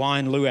pig at a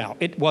Hawaiian luau.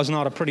 It was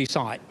not a pretty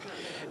sight.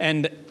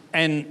 And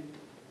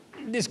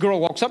this girl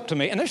walks up to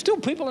me, and there's still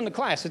people in the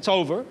class. It's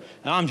over,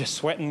 and I'm just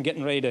sweating,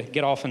 getting ready to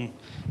get off and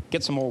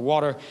get some more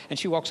water. And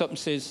she walks up and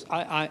says,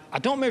 I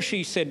don't remember if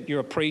she said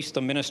you're a priest,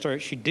 a minister.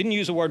 She didn't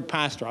use the word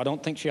pastor. I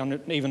don't think she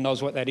even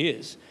knows what that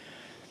is.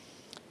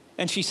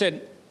 And she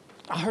said,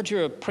 I heard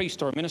you're a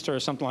priest or a minister or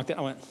something like that.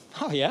 I went,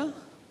 oh, yeah,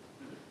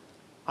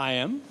 I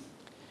am.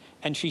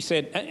 And she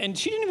said, and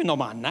she didn't even know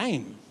my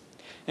name.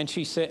 And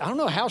she said, I don't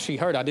know how she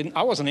heard.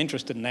 I wasn't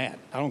interested in that.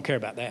 I don't care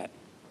about that.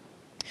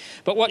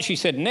 But what she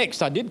said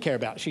next, I did care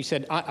about. She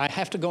said, I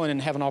have to go in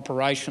and have an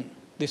operation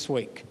this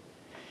week.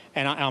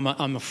 And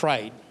I'm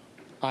afraid.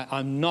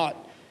 I'm not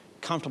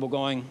comfortable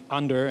going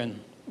under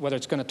and whether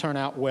it's going to turn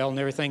out well and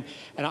everything.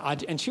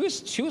 And she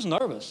was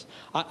nervous.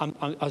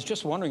 I was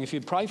just wondering if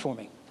you'd pray for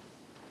me.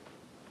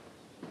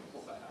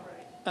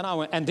 And I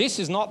went, and this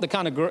is not the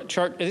kind of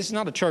church, this is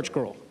not a church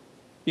girl.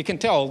 You can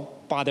tell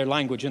by their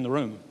language in the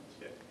room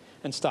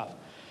and stuff.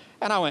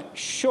 And I went,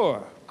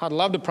 sure, I'd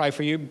love to pray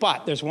for you,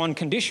 but there's one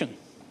condition.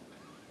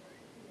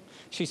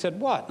 She said,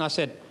 what? And I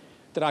said,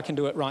 that I can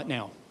do it right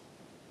now.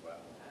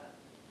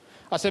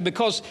 I said,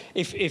 because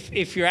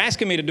if you're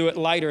asking me to do it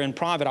later in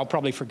private, I'll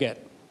probably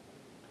forget.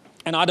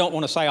 And I don't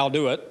want to say I'll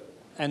do it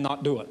and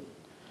not do it.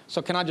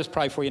 So can I just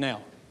pray for you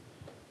now?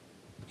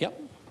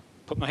 Yep.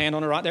 Put my hand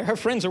on her right there. Her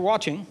friends are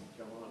watching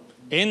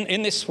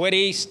in this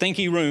sweaty,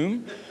 stinky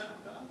room.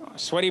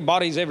 Sweaty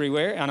bodies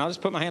everywhere. And I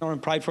just put my hand on her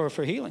and prayed for her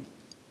for healing.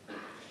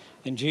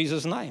 In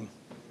Jesus' name.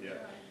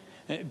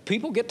 Yeah.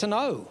 People get to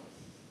know.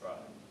 Right.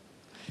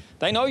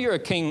 They know you're a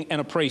king and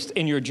a priest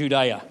in your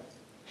Judea.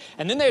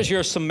 And then there's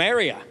your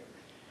Samaria.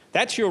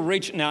 That's your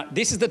reach. Now,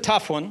 this is the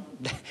tough one.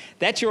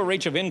 That's your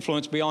reach of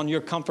influence beyond your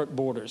comfort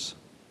borders.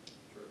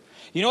 Sure.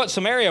 You know what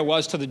Samaria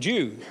was to the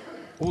Jew?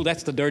 Oh,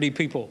 that's the dirty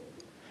people.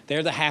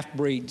 They're the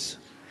half-breeds.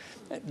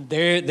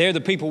 They're the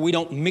people we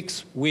don't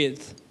mix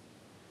with.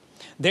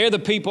 They're the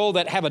people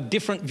that have a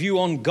different view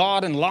on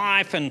God and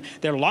life, and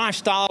their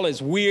lifestyle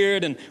is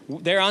weird, and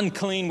they're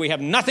unclean. We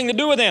have nothing to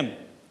do with them.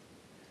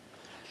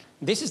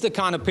 This is the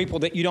kind of people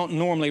that you don't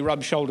normally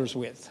rub shoulders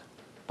with.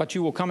 but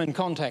you will come in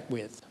contact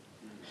with.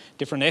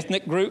 Different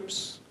ethnic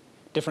groups,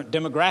 different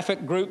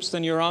demographic groups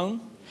than your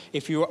own.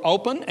 If you are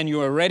open and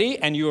you are ready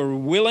and you are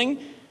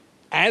willing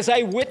as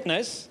a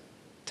witness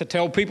to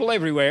tell people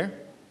everywhere,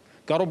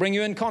 God will bring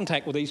you in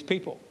contact with these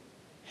people.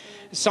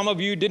 Some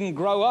of you didn't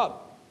grow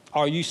up,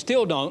 or you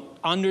still don't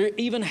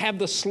even have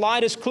the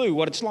slightest clue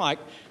what it's like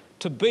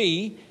to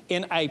be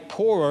in a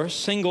poorer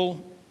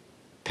single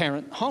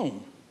parent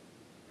home.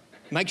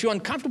 It makes you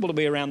uncomfortable to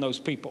be around those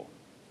people.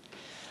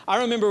 I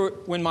remember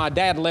when my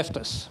dad left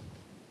us,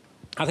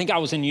 I think I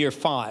was in year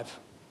 5,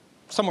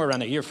 somewhere around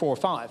there, year 4 or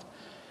 5.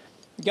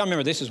 You gotta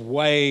remember, this is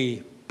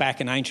way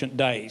back in ancient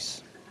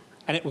days,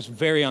 and it was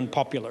very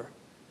unpopular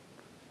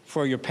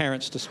for your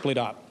parents to split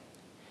up.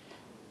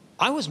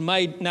 I was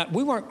made, now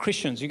we weren't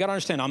Christians, you gotta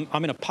understand,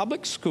 I'm in a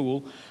public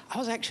school. I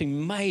was actually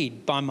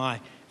made by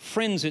my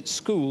friends at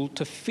school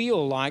to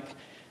feel like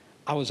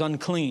I was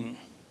unclean.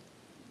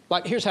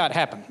 Like, here's how it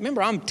happened.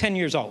 Remember, I'm 10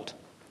 years old.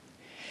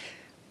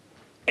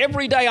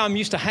 Every day I'm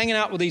used to hanging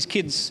out with these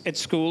kids at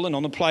school and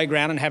on the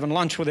playground and having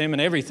lunch with them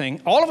and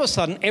everything. All of a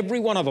sudden, every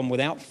one of them,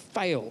 without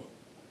fail,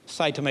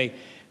 say to me,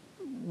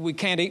 we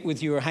can't eat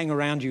with you or hang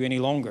around you any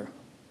longer.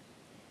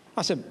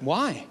 I said,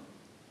 why?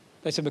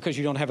 They said, because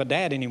you don't have a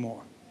dad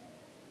anymore.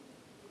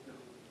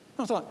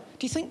 I thought,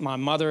 do you think my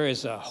mother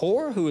is a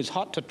whore who is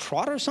hot to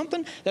trot or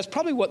something? That's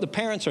probably what the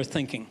parents are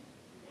thinking.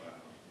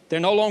 They're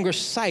no longer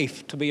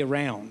safe to be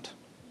around.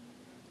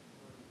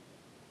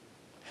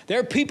 There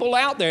are people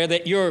out there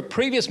that your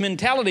previous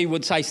mentality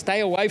would say, stay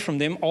away from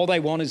them. All they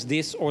want is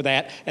this or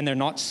that, and they're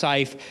not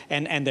safe,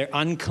 and they're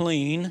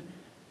unclean,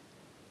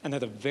 and they're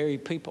the very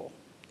people.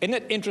 Isn't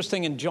it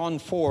interesting in John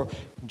 4,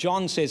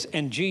 John says,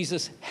 and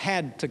Jesus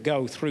had to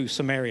go through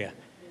Samaria.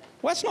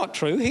 Well, that's not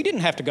true. He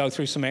didn't have to go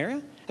through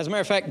Samaria. As a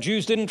matter of fact,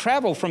 Jews didn't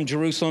travel from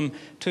Jerusalem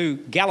to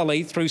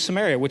Galilee through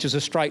Samaria, which is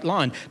a straight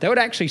line. They would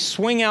actually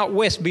swing out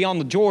west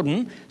beyond the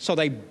Jordan, so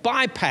they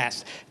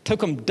bypassed. It took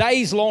them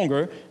days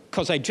longer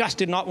because they just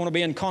did not want to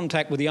be in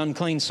contact with the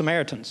unclean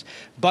Samaritans.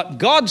 But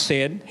God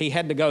said he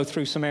had to go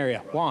through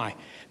Samaria. Why?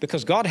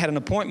 Because God had an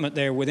appointment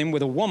there with him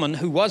with a woman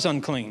who was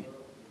unclean.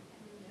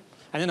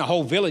 And then a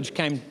whole village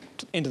came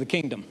into the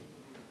kingdom.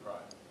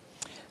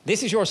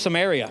 This is your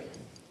Samaria.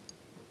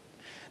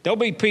 There'll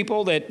be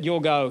people that you'll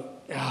go,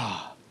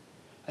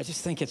 I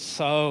just think it's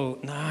so,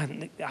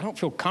 I don't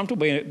feel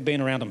comfortable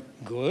being around them.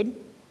 Good.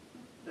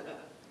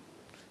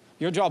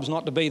 Your job's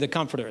not to be the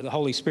comforter. The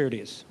Holy Spirit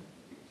is.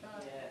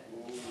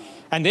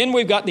 And then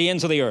we've got the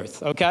ends of the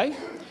earth, okay?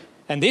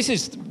 And this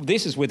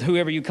is with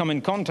whoever you come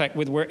in contact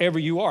with, wherever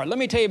you are. Let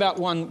me tell you about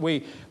one.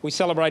 We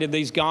celebrated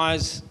these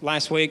guys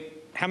last week.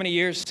 How many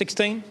years?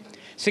 16?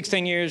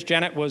 16 years.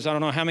 Janet was, I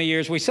don't know how many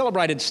years. We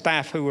celebrated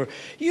staff who were,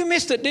 you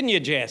missed it, didn't you,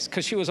 Jess?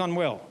 Because she was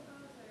unwell.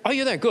 Oh,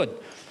 you're there, good.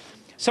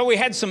 So we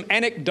had some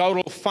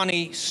anecdotal,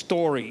 funny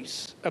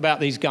stories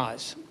about these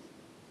guys.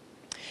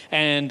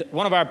 And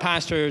one of our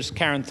pastors,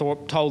 Karen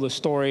Thorpe, told a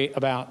story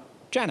about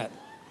Janet.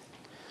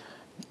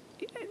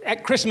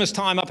 At Christmas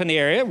time up in the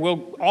area,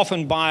 we'll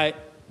often buy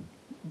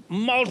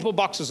multiple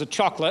boxes of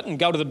chocolate and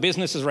go to the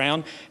businesses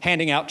around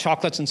handing out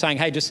chocolates and saying,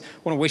 hey, just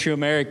want to wish you a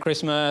Merry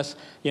Christmas,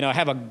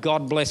 have a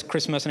God bless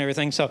Christmas and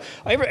everything. So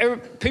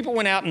people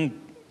went out in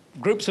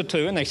groups of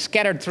 2 and they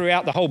scattered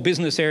throughout the whole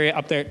business area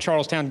up there at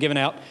Charlestown giving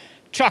out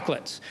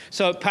chocolates.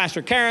 So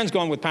Pastor Karen's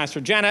going with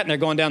Pastor Janet and they're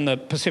going down the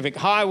Pacific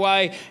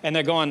Highway and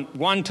they're going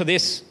one to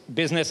this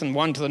business and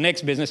one to the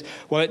next business.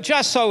 Well, it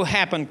just so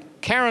happened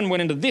Karen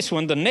went into this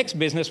one. The next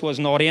business was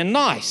Naughty and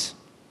Nice.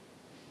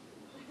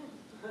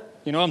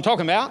 You know what I'm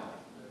talking about?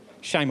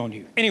 Shame on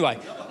you. Anyway,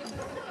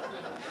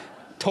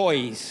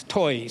 toys.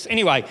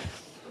 Anyway,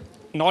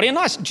 Naughty and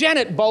Nice.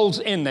 Janet bowls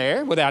in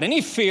there without any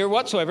fear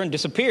whatsoever and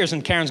disappears.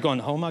 And Karen's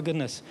going, oh my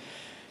goodness.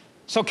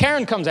 So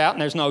Karen comes out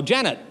and there's no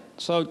Janet.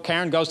 So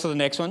Karen goes to the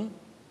next one,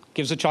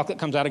 gives the chocolate,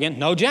 comes out again.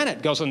 No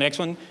Janet. Goes to the next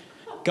one,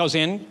 goes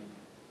in,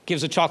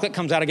 gives the chocolate,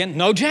 comes out again.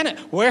 No Janet.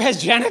 Where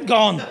has Janet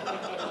gone?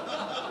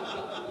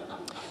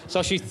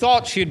 So she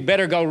thought she'd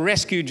better go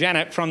rescue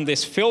Janet from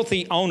this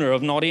filthy owner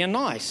of Naughty and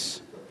Nice.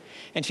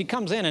 And she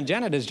comes in and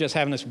Janet is just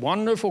having this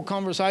wonderful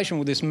conversation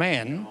with this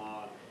man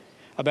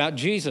about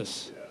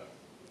Jesus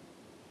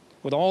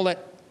with all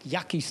that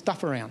yucky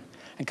stuff around.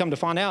 And come to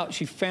find out,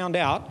 she found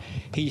out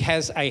he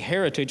has a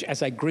heritage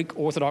as a Greek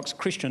Orthodox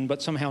Christian,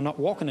 but somehow not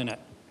walking in it.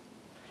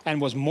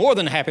 And was more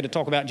than happy to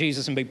talk about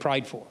Jesus and be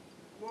prayed for.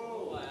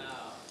 Whoa. Wow.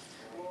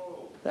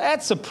 Whoa.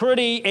 That's a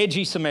pretty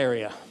edgy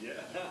Samaria. Yeah.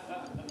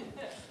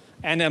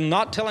 And I'm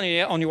not telling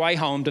you on your way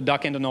home to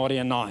duck into Naughty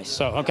and Nice.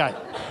 So, okay.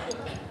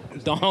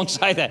 Don't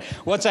say that.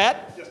 What's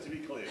that? Just to be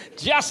clear.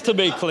 Just to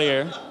be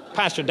clear.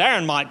 Pastor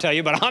Darren might tell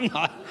you, but I'm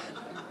not.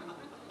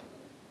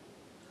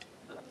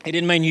 He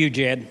didn't mean you,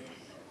 Jed.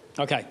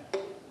 Okay.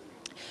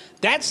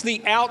 That's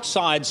the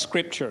outside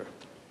scripture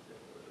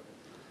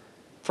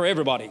for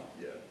everybody.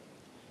 Yeah.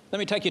 Let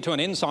me take you to an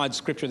inside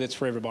scripture that's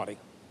for everybody.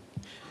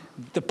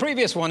 The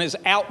previous one is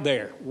out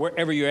there,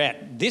 wherever you're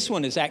at. This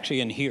one is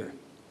actually in here.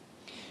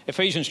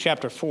 Ephesians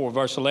chapter 4,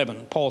 verse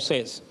 11, Paul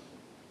says,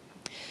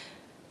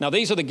 Now,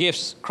 these are the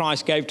gifts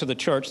Christ gave to the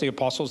church, the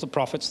apostles, the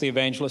prophets, the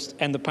evangelists,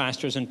 and the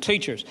pastors and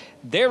teachers.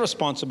 Their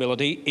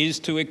responsibility is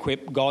to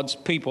equip God's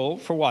people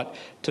for what?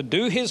 To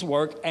do his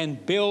work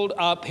and build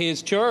up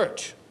his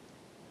church.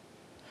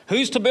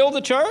 Who's to build the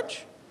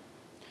church?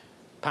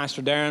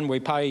 Pastor Darren, we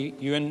pay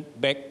you and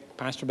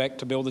Pastor Beck,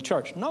 to build the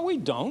church. No, we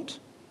don't.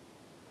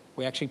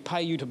 We actually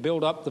pay you to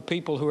build up the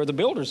people who are the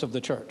builders of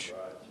the church.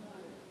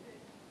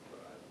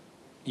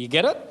 You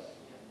get it?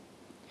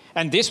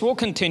 And this will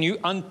continue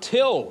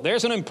until,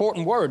 there's an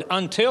important word,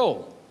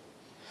 until.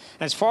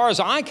 As far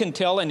as I can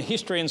tell in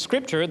history and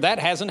scripture, that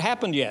hasn't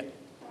happened yet.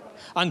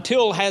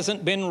 Until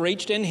hasn't been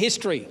reached in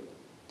history.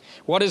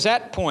 What is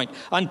that point?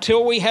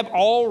 Until we have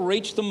all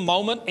reached the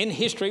moment in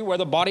history where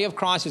the body of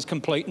Christ is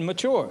complete and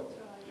mature.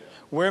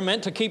 We're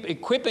meant to keep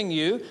equipping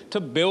you to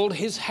build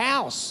his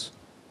house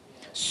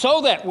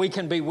so that we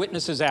can be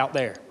witnesses out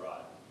there.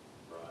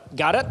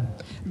 Got it?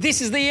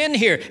 This is the end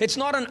here. It's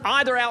not an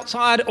either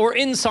outside or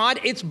inside.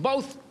 It's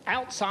both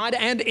outside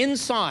and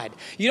inside.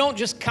 You don't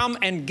just come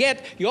and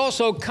get, you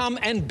also come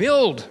and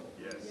build.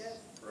 Yes.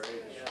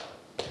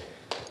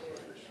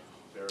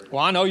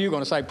 Well, I know you're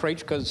going to say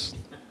preach because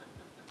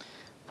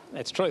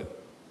that's true.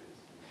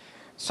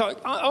 So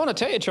I want to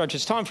tell you, church,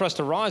 it's time for us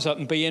to rise up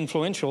and be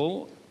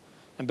influential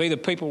and be the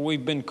people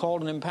we've been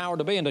called and empowered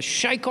to be, and to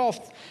shake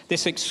off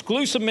this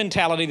exclusive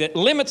mentality that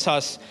limits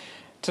us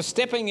to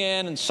stepping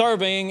in and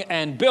serving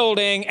and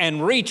building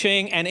and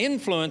reaching and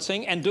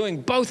influencing and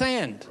doing both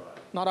and,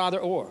 not either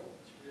or.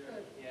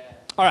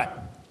 All right,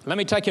 let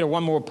me take you to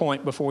one more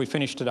point before we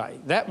finish today.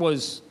 That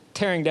was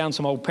tearing down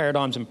some old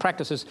paradigms and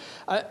practices.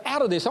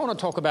 Out of this, I want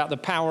to talk about the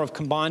power of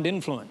combined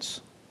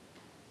influence.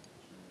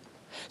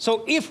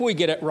 So if we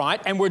get it right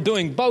and we're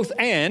doing both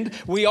and,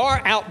 we are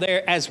out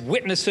there as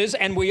witnesses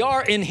and we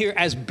are in here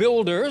as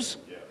builders,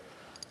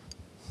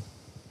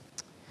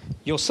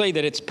 you'll see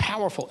that it's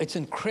powerful. It's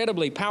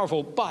incredibly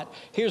powerful. But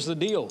here's the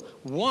deal.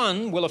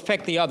 One will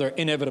affect the other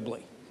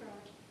inevitably.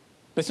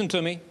 Listen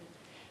to me.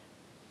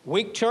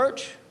 Weak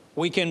church,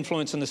 weak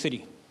influence in the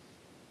city.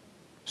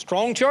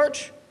 Strong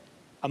church,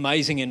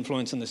 amazing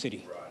influence in the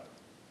city.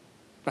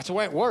 That's the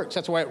way it works.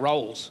 That's the way it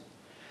rolls.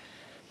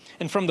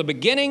 And from the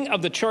beginning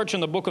of the church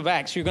in the book of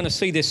Acts, you're going to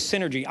see this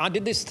synergy. I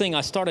did this thing.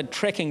 I started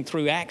trekking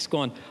through Acts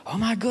going, oh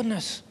my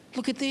goodness,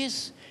 look at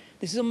this.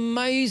 This is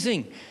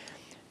amazing.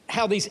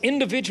 How these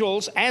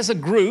individuals as a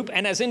group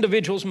and as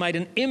individuals made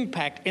an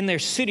impact in their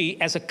city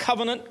as a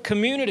covenant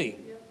community.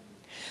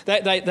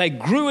 They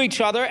grew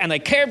each other and they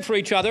cared for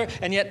each other,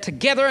 and yet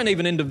together and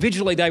even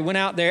individually they went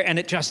out there, and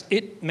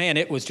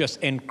it was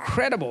just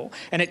incredible,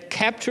 and it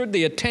captured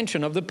the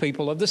attention of the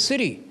people of the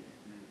city.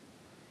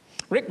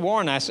 Rick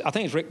Warren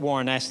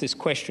asked this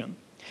question.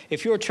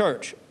 If your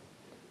church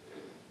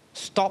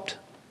stopped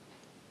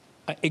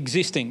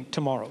existing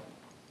tomorrow,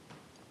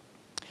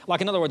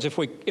 like in other words, if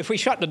we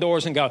shut the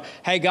doors and go,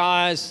 hey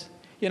guys,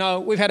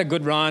 we've had a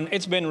good run,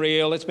 it's been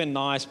real, it's been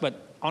nice,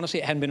 but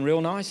honestly it hadn't been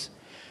real nice,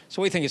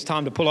 so we think it's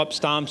time to pull up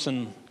stumps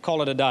and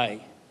call it a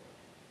day.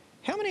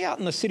 How many out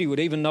in the city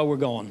would even know we're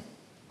gone?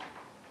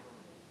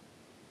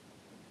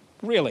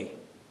 Really?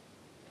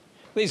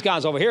 These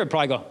guys over here would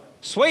probably go,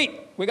 sweet,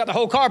 we got the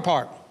whole car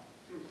parked.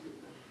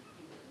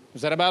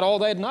 Is that about all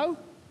they'd know?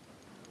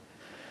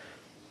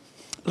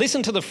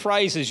 Listen to the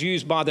phrases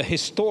used by the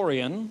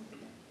historian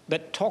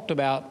that talked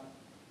about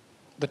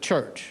the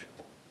church.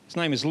 His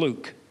name is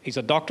Luke. He's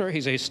a doctor,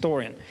 he's a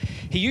historian.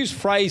 He used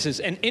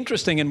phrases, and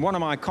interesting, in one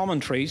of my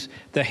commentaries,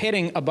 the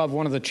heading above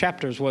one of the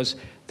chapters was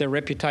their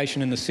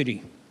reputation in the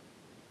city.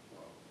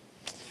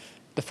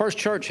 The first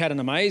church had an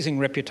amazing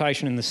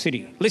reputation in the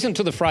city. Listen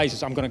to the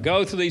phrases. I'm going to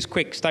go through these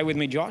quick. Stay with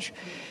me, Josh.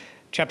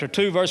 Chapter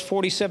 2, verse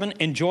 47,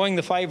 enjoying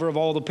the favor of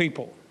all the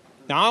people.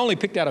 Now, I only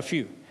picked out a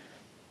few.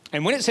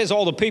 And when it says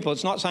all the people,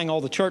 it's not saying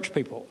all the church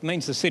people. It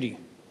means the city.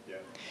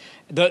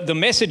 The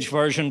Message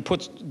version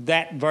puts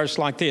that verse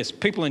like this.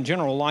 People in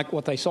general like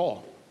what they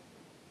saw.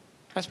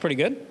 That's pretty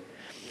good.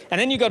 And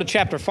then you go to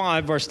chapter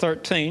 5, verse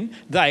 13.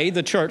 They,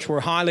 the church,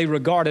 were highly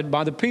regarded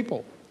by the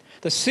people.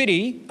 The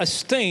city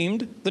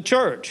esteemed the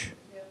church.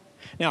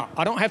 Now,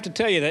 I don't have to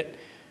tell you that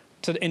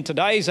in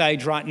today's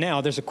age right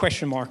now, there's a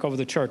question mark over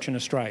the church in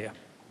Australia.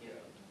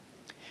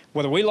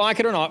 Whether we like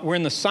it or not, we're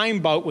in the same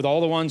boat with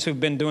all the ones who've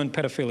been doing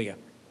pedophilia.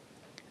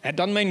 That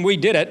doesn't mean we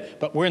did it,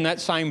 but we're in that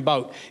same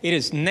boat. It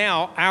is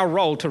now our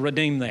role to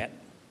redeem that.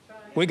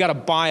 We got to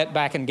buy it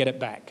back and get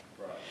it back.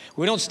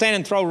 We don't stand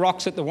and throw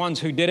rocks at the ones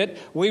who did it.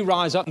 We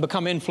rise up and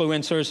become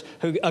influencers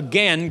who,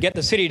 again, get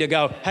the city to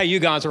go, hey, you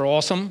guys are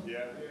awesome.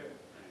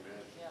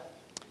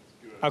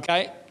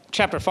 Okay,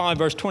 chapter 5,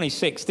 verse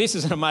 26. This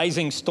is an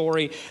amazing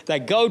story. They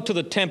go to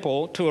the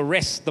temple to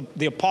arrest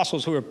the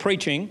apostles who are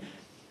preaching,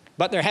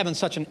 but they're having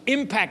such an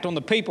impact on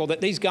the people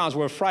that these guys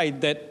were afraid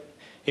that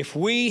if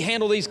we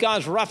handle these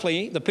guys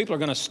roughly, the people are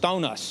going to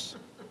stone us.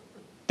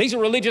 These are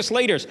religious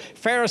leaders.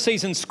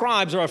 Pharisees and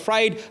scribes are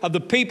afraid of the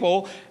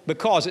people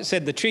because it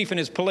said the chief and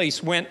his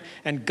police went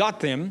and got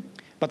them,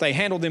 but they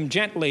handled them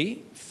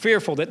gently,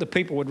 fearful that the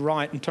people would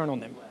riot and turn on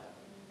them.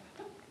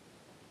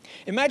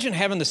 Imagine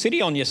having the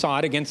city on your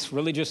side against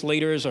religious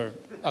leaders or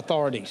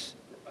authorities.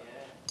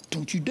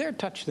 Don't you dare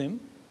touch them.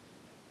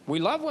 We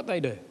love what they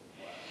do.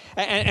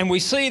 And we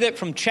see that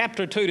from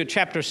chapter 2 to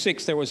chapter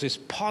 6, there was this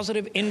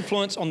positive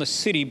influence on the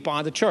city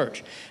by the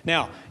church.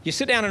 Now, you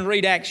sit down and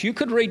read Acts, you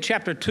could read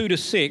chapter 2 to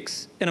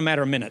 6 in a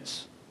matter of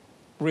minutes,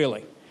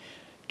 really.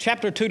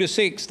 Chapter 2 to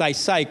 6, they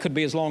say, could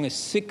be as long as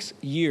 6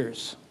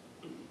 years.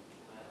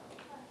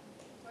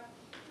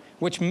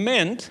 Which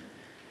meant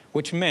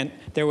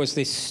there was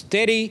this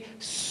steady,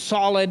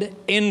 solid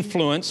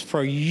influence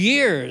for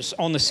years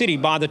on the city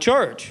by the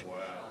church.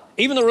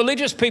 Even the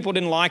religious people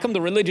didn't like them,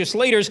 the religious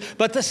leaders,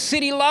 but the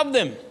city loved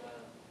them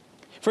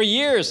for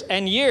years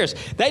and years.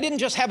 They didn't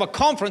just have a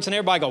conference and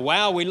everybody go,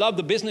 wow, we love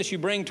the business you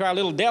bring to our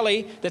little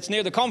deli that's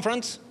near the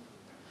conference.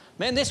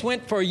 Man, this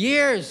went for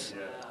years.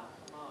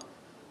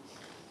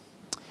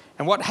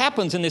 And what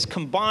happens in this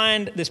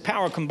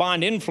power of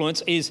combined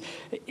influence is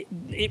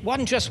it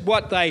wasn't just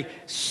what they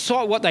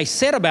saw, what they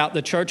said about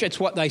the church,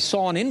 it's what they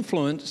saw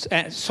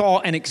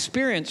and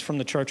experienced from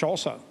the church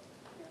also.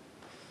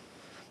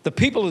 The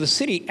people of the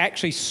city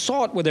actually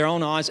saw it with their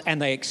own eyes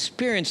and they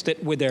experienced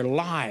it with their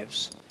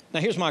lives. Now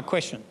here's my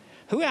question.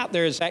 Who out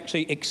there is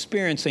actually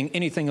experiencing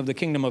anything of the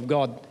kingdom of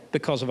God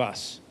because of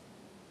us?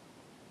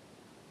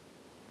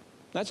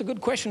 That's a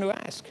good question to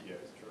ask. Yeah,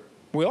 it's true.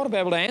 We ought to be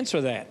able to answer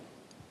that.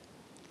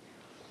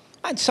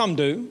 And some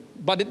do,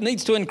 but it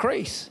needs to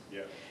increase.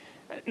 Yeah.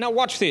 Now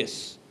watch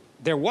this.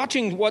 They're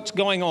watching what's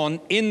going on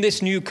in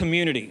this new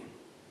community.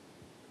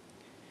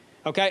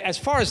 Okay, as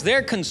far as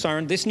they're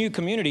concerned, this new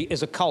community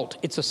is a cult.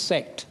 It's a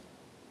sect.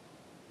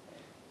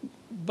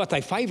 But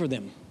they favor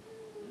them.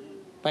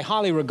 They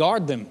highly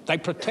regard them. They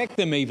protect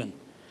them even.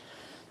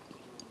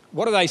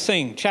 What are they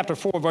seeing? Chapter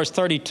 4, verse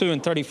 32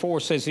 and 34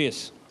 says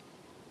this.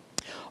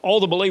 All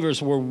the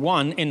believers were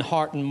one in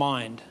heart and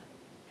mind.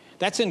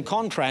 That's in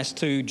contrast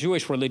to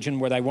Jewish religion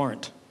where they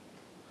weren't.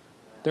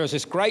 There was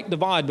this great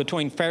divide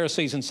between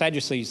Pharisees and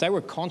Sadducees. They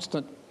were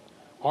constant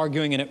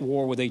arguing and at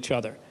war with each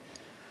other.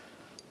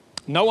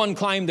 No one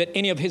claimed that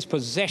any of his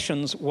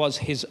possessions was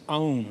his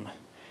own,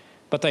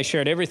 but they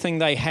shared everything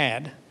they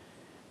had.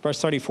 Verse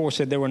 34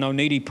 said there were no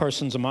needy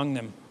persons among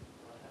them.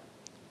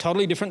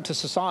 Totally different to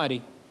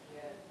society,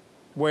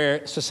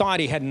 where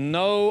society had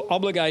no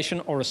obligation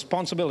or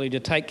responsibility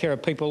to take care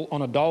of people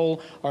on a dole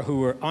or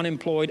who were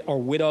unemployed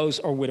or widows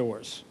or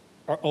widowers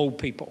or old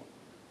people.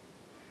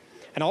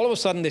 And all of a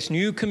sudden, this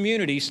new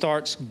community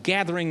starts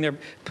gathering their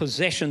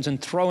possessions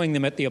and throwing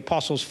them at the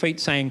apostles' feet,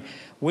 saying,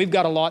 we've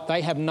got a lot, they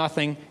have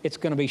nothing, it's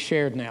going to be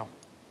shared now.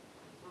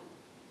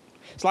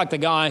 It's like the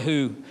guy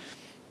who,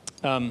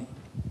 the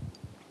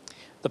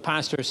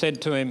pastor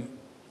said to him,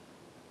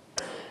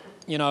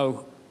 you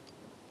know,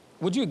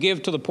 would you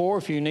give to the poor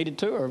if you needed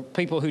to, or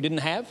people who didn't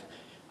have?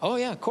 Oh,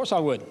 yeah, of course I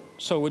would.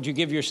 So would you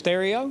give your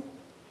stereo?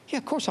 Yeah,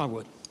 of course I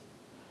would.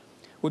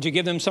 Would you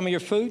give them some of your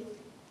food?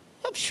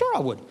 I'm sure I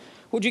would.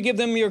 Would you give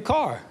them your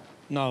car?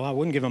 No, I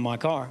wouldn't give them my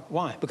car.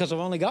 Why? Because I've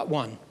only got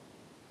one.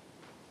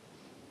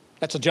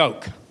 That's a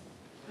joke.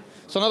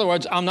 So in other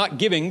words, I'm not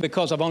giving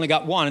because I've only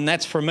got one, and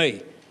that's for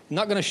me. I'm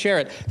not going to share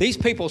it. These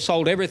people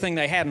sold everything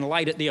they had and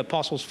laid at the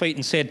apostles' feet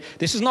and said,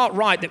 this is not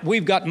right that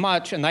we've got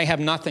much and they have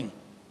nothing.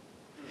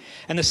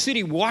 And the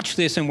city watched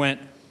this and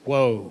went,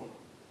 whoa.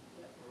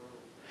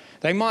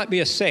 They might be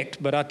a sect,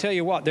 but I tell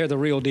you what, they're the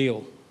real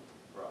deal.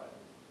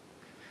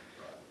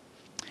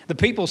 The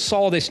people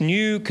saw this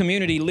new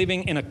community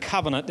living in a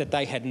covenant that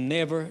they had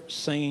never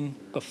seen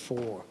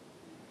before.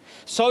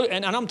 So,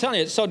 and I'm telling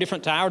you, it's so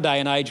different to our day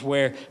and age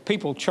where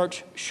people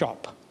church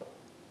shop.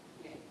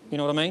 You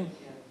know what I mean?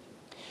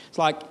 It's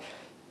like,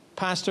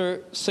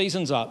 Pastor,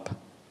 season's up.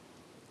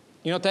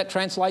 You know what that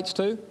translates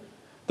to?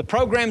 The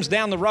programs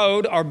down the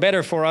road are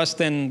better for us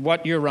than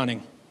what you're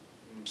running.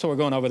 So we're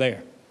going over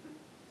there.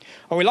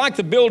 Or we like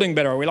the building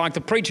better, or we like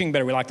the preaching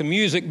better, we like the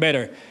music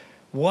better.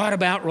 What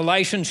about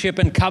relationship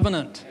and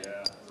covenant?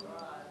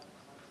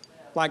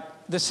 Like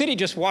the city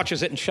just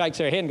watches it and shakes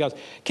their head and goes,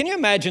 can you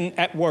imagine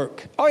at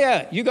work? Oh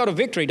yeah, you go to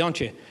Victory, don't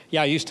you?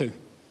 Yeah, I used to.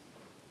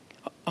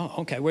 Oh,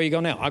 okay, where you go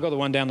now? I go the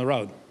one down the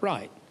road.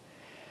 Right.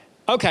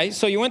 Okay,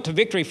 so you went to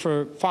Victory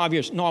for 5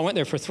 years. No, I went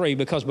there for 3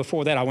 because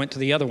before that I went to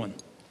the other one.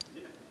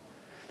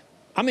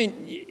 I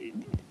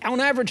mean, on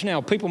average now,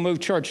 people move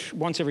church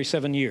once every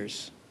 7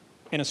 years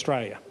in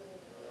Australia.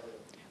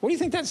 What do you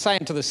think that's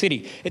saying to the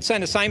city? It's saying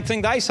the same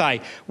thing they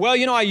say. Well,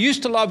 you know, I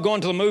used to love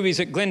going to the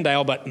movies at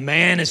Glendale, but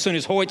man, as soon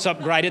as Hoyt's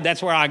upgraded,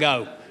 that's where I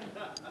go.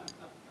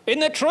 Isn't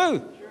that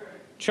true?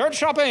 Church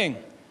shopping.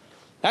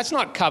 That's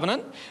not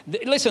covenant.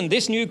 Listen,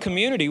 this new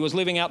community was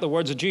living out the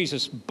words of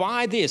Jesus.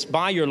 By this,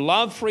 by your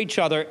love for each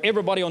other,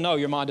 everybody will know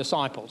you're my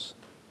disciples.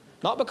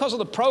 Not because of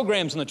the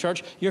programs in the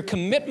church, your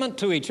commitment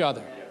to each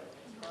other.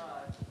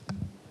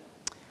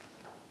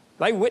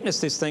 They witnessed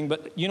this thing,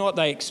 but you know what?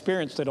 They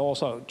experienced it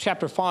also.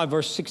 Chapter 5,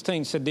 verse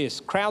 16 said this.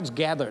 Crowds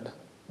gathered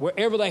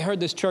wherever they heard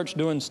this church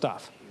doing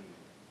stuff.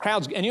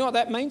 Crowds, and you know what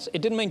that means?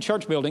 It didn't mean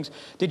church buildings.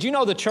 Did you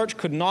know the church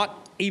could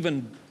not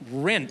even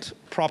rent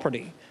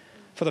property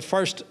for the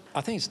first,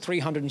 I think it's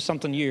 300 and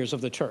something years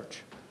of the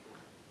church?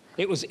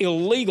 it was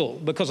illegal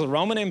because of the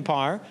Roman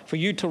Empire for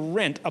you to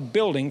rent a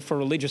building for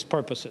religious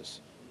purposes.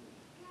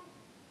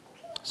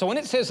 So when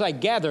it says they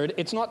gathered,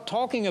 it's not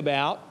talking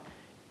about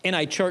in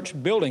a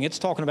church building. It's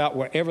talking about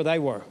wherever they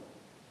were.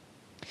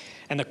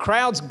 And the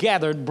crowds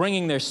gathered,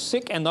 bringing their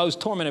sick and those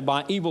tormented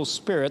by evil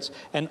spirits,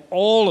 and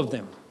all of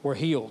them were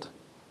healed.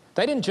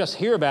 They didn't just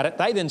hear about it.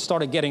 They then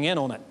started getting in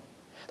on it.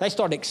 They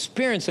started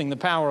experiencing the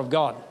power of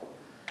God.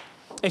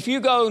 If you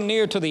go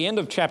near to the end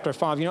of chapter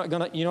 5,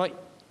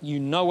 you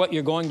know what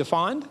you're going to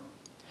find?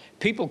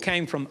 People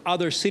came from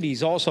other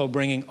cities also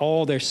bringing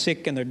all their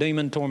sick and their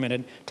demon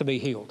tormented to be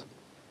healed.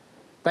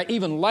 They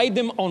even laid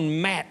them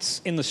on mats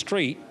in the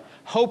street,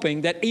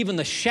 hoping that even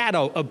the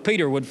shadow of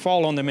Peter would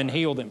fall on them and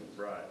heal them.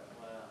 Right.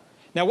 Wow.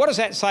 Now, what does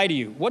that say to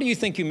you? What do you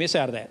think you miss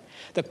out of that?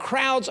 The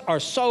crowds are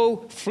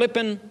so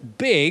flippin'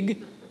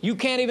 big, you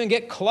can't even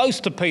get close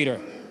to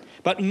Peter.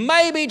 But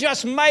maybe,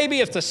 just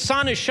maybe, if the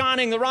sun is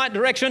shining the right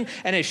direction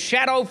and his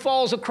shadow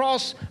falls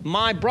across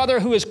my brother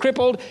who is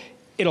crippled,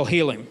 it'll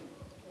heal him.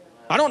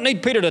 I don't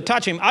need Peter to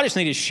touch him. I just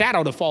need his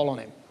shadow to fall on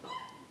him.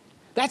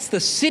 That's the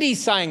city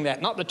saying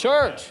that, not the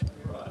church.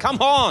 Come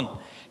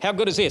on. How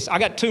good is this? I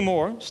got two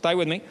more. Stay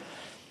with me.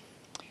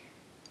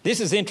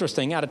 This is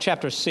interesting, out of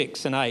chapter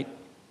 6 and 8.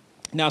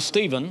 Now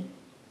Stephen,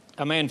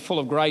 a man full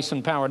of grace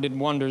and power, did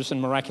wonders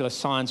and miraculous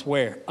signs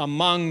where?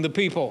 Among the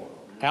people,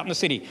 out in the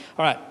city.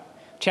 All right,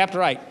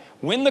 chapter 8.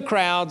 When the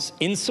crowds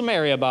in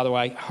Samaria, by the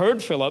way,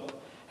 heard Philip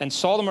and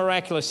saw the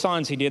miraculous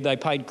signs he did, they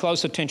paid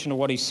close attention to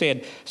what he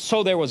said.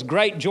 So there was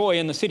great joy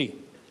in the city.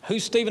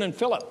 Who's Stephen and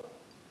Philip?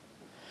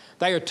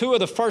 They are two of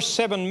the first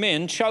 7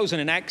 men chosen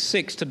in Acts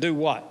 6 to do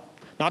what?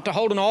 Not to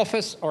hold an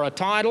office or a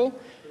title,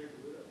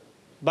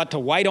 but to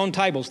wait on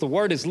tables. The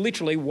word is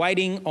literally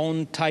waiting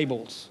on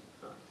tables.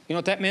 You know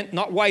what that meant?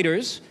 Not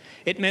waiters.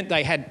 It meant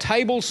they had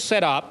tables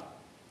set up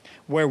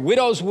where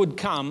widows would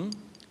come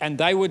and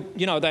they would,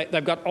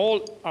 they've got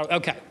all,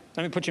 okay,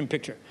 let me put you in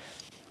picture.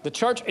 The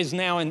church is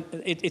now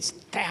it's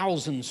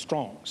thousands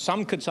strong.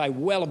 Some could say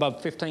well above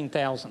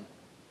 15,000.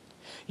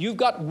 You've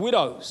got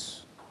widows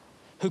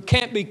who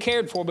can't be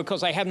cared for because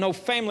they have no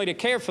family to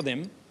care for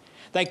them.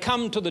 They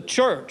come to the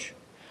church.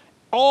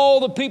 All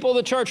the people of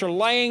the church are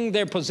laying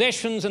their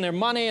possessions and their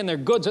money and their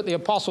goods at the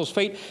apostles'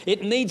 feet.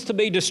 It needs to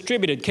be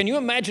distributed. Can you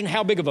imagine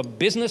how big of a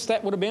business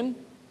that would have been?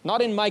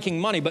 Not in making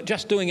money, but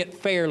just doing it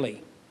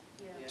fairly.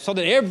 So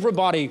that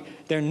everybody,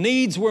 their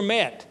needs were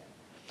met.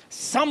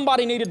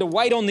 Somebody needed to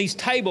wait on these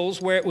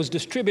tables where it was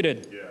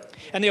distributed.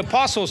 And the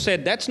apostles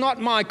said, that's not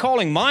my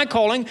calling. My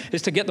calling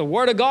is to get the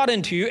word of God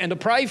into you and to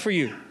pray for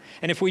you.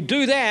 And if we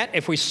do that,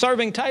 if we're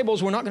serving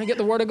tables, we're not going to get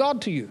the word of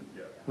God to you.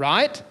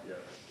 Right?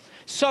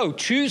 So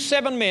choose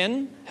 7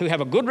 men who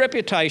have a good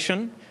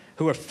reputation,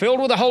 who are filled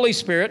with the Holy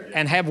Spirit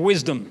and have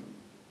wisdom.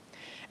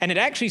 And it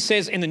actually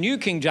says in the New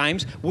King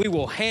James, we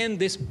will hand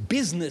this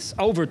business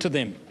over to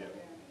them.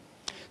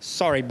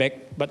 Sorry,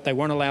 Beck, but they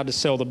weren't allowed to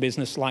sell the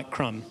business like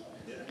crumb.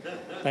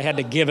 They had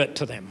to give it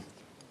to them.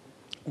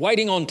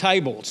 Waiting on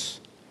tables.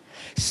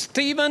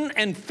 Stephen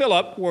and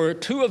Philip were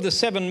 2 of the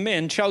 7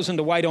 men chosen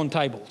to wait on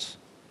tables.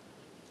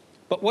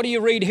 But what do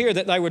you read here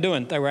that they were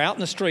doing? They were out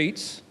in the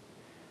streets,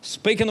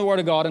 speaking the word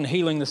of God and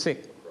healing the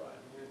sick.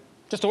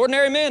 Just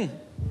ordinary men.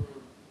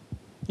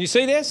 You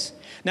see this?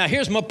 Now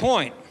here's my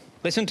point.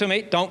 Listen to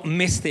me. Don't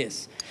miss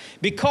this.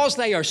 Because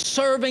they are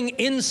serving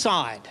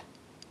inside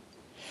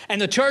and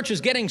the church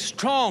is getting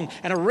strong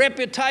and a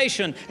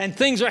reputation and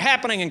things are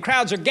happening and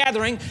crowds are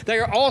gathering, they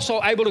are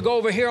also able to go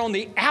over here on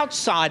the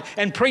outside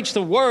and preach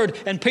the word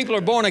and people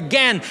are born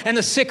again and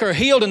the sick are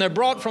healed and they're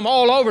brought from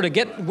all over to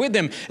get with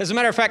them. As a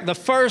matter of fact, the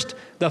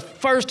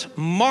first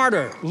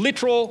martyr,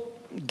 literal,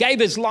 gave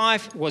his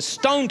life, was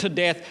stoned to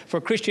death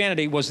for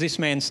Christianity was this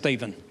man,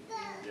 Stephen.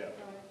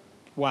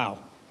 Wow.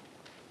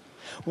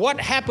 What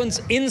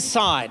happens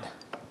inside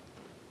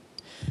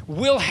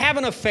will have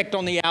an effect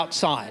on the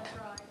outside.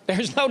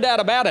 There's no doubt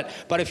about it.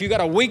 But if you've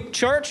got a weak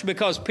church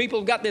because people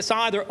have got this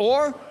either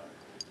or,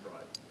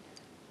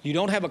 you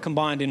don't have a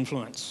combined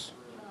influence.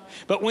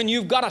 But when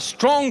you've got a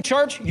strong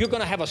church, you're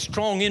going to have a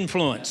strong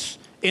influence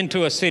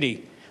into a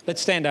city.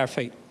 Let's stand to our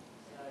feet.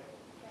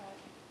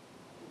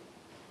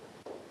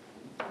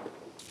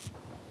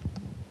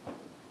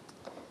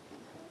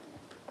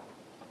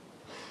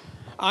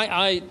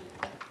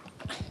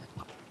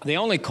 The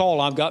only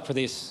call I've got for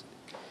this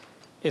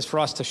is for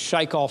us to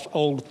shake off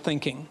old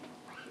thinking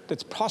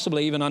that's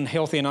possibly even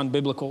unhealthy and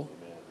unbiblical,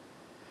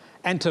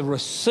 and to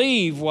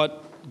receive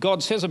what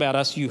God says about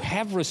us. You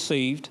have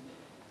received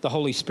the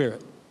Holy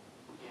Spirit.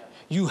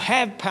 You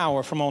have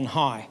power from on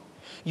high.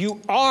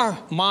 You are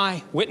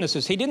my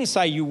witnesses. He didn't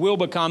say you will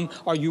become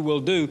or you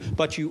will do,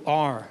 but you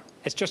are.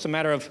 It's just a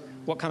matter of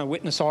what kind of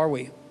witness are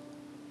we?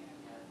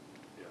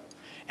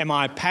 Am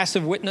I a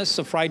passive witness,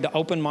 afraid to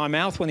open my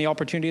mouth when the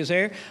opportunity is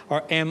there?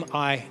 Or am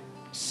I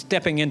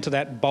stepping into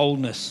that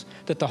boldness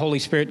that the Holy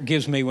Spirit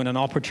gives me when an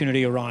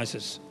opportunity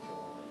arises?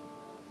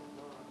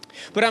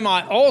 But am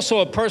I also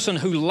a person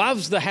who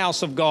loves the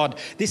house of God?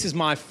 This is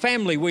my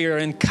family. We are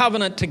in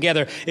covenant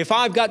together. If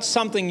I've got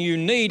something you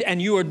need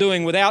and you are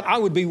doing without, I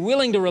would be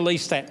willing to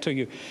release that to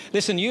you.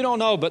 Listen, you don't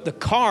know, but the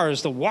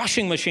cars, the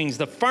washing machines,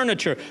 the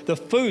furniture, the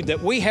food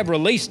that we have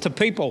released to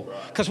people,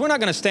 because we're not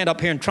going to stand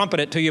up here and trumpet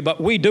it to you,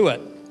 but we do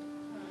it.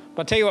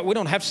 But I tell you what, we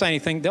don't have to say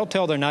anything. They'll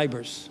tell their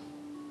neighbors.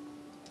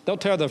 They'll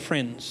tell their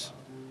friends.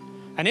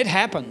 And it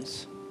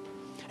happens.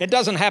 It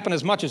doesn't happen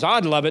as much as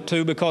I'd love it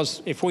to,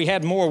 because if we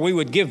had more, we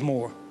would give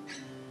more.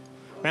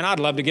 Man, I'd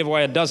love to give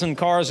away 12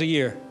 cars a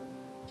year.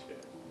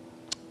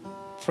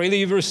 Freely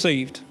you've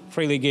received,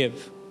 freely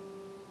give.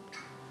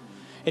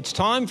 It's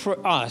time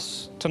for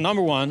us to,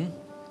 number one,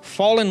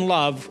 fall in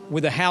love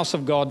with the house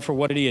of God for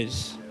what it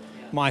is.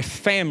 My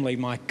family,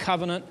 my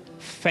covenant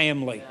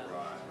family.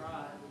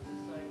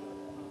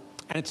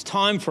 And it's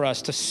time for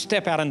us to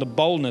step out in the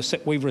boldness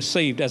that we've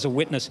received as a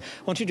witness.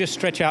 Why don't you just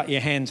stretch out your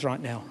hands right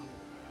now?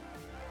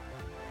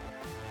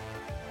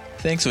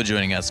 Thanks for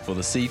joining us for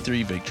the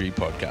C3 Victory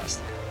podcast.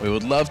 We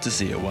would love to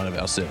see you at one of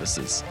our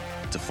services.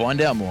 To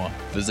find out more,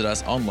 visit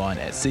us online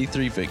at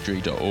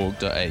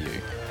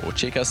c3victory.org.au or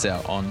check us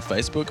out on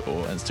Facebook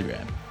or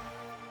Instagram.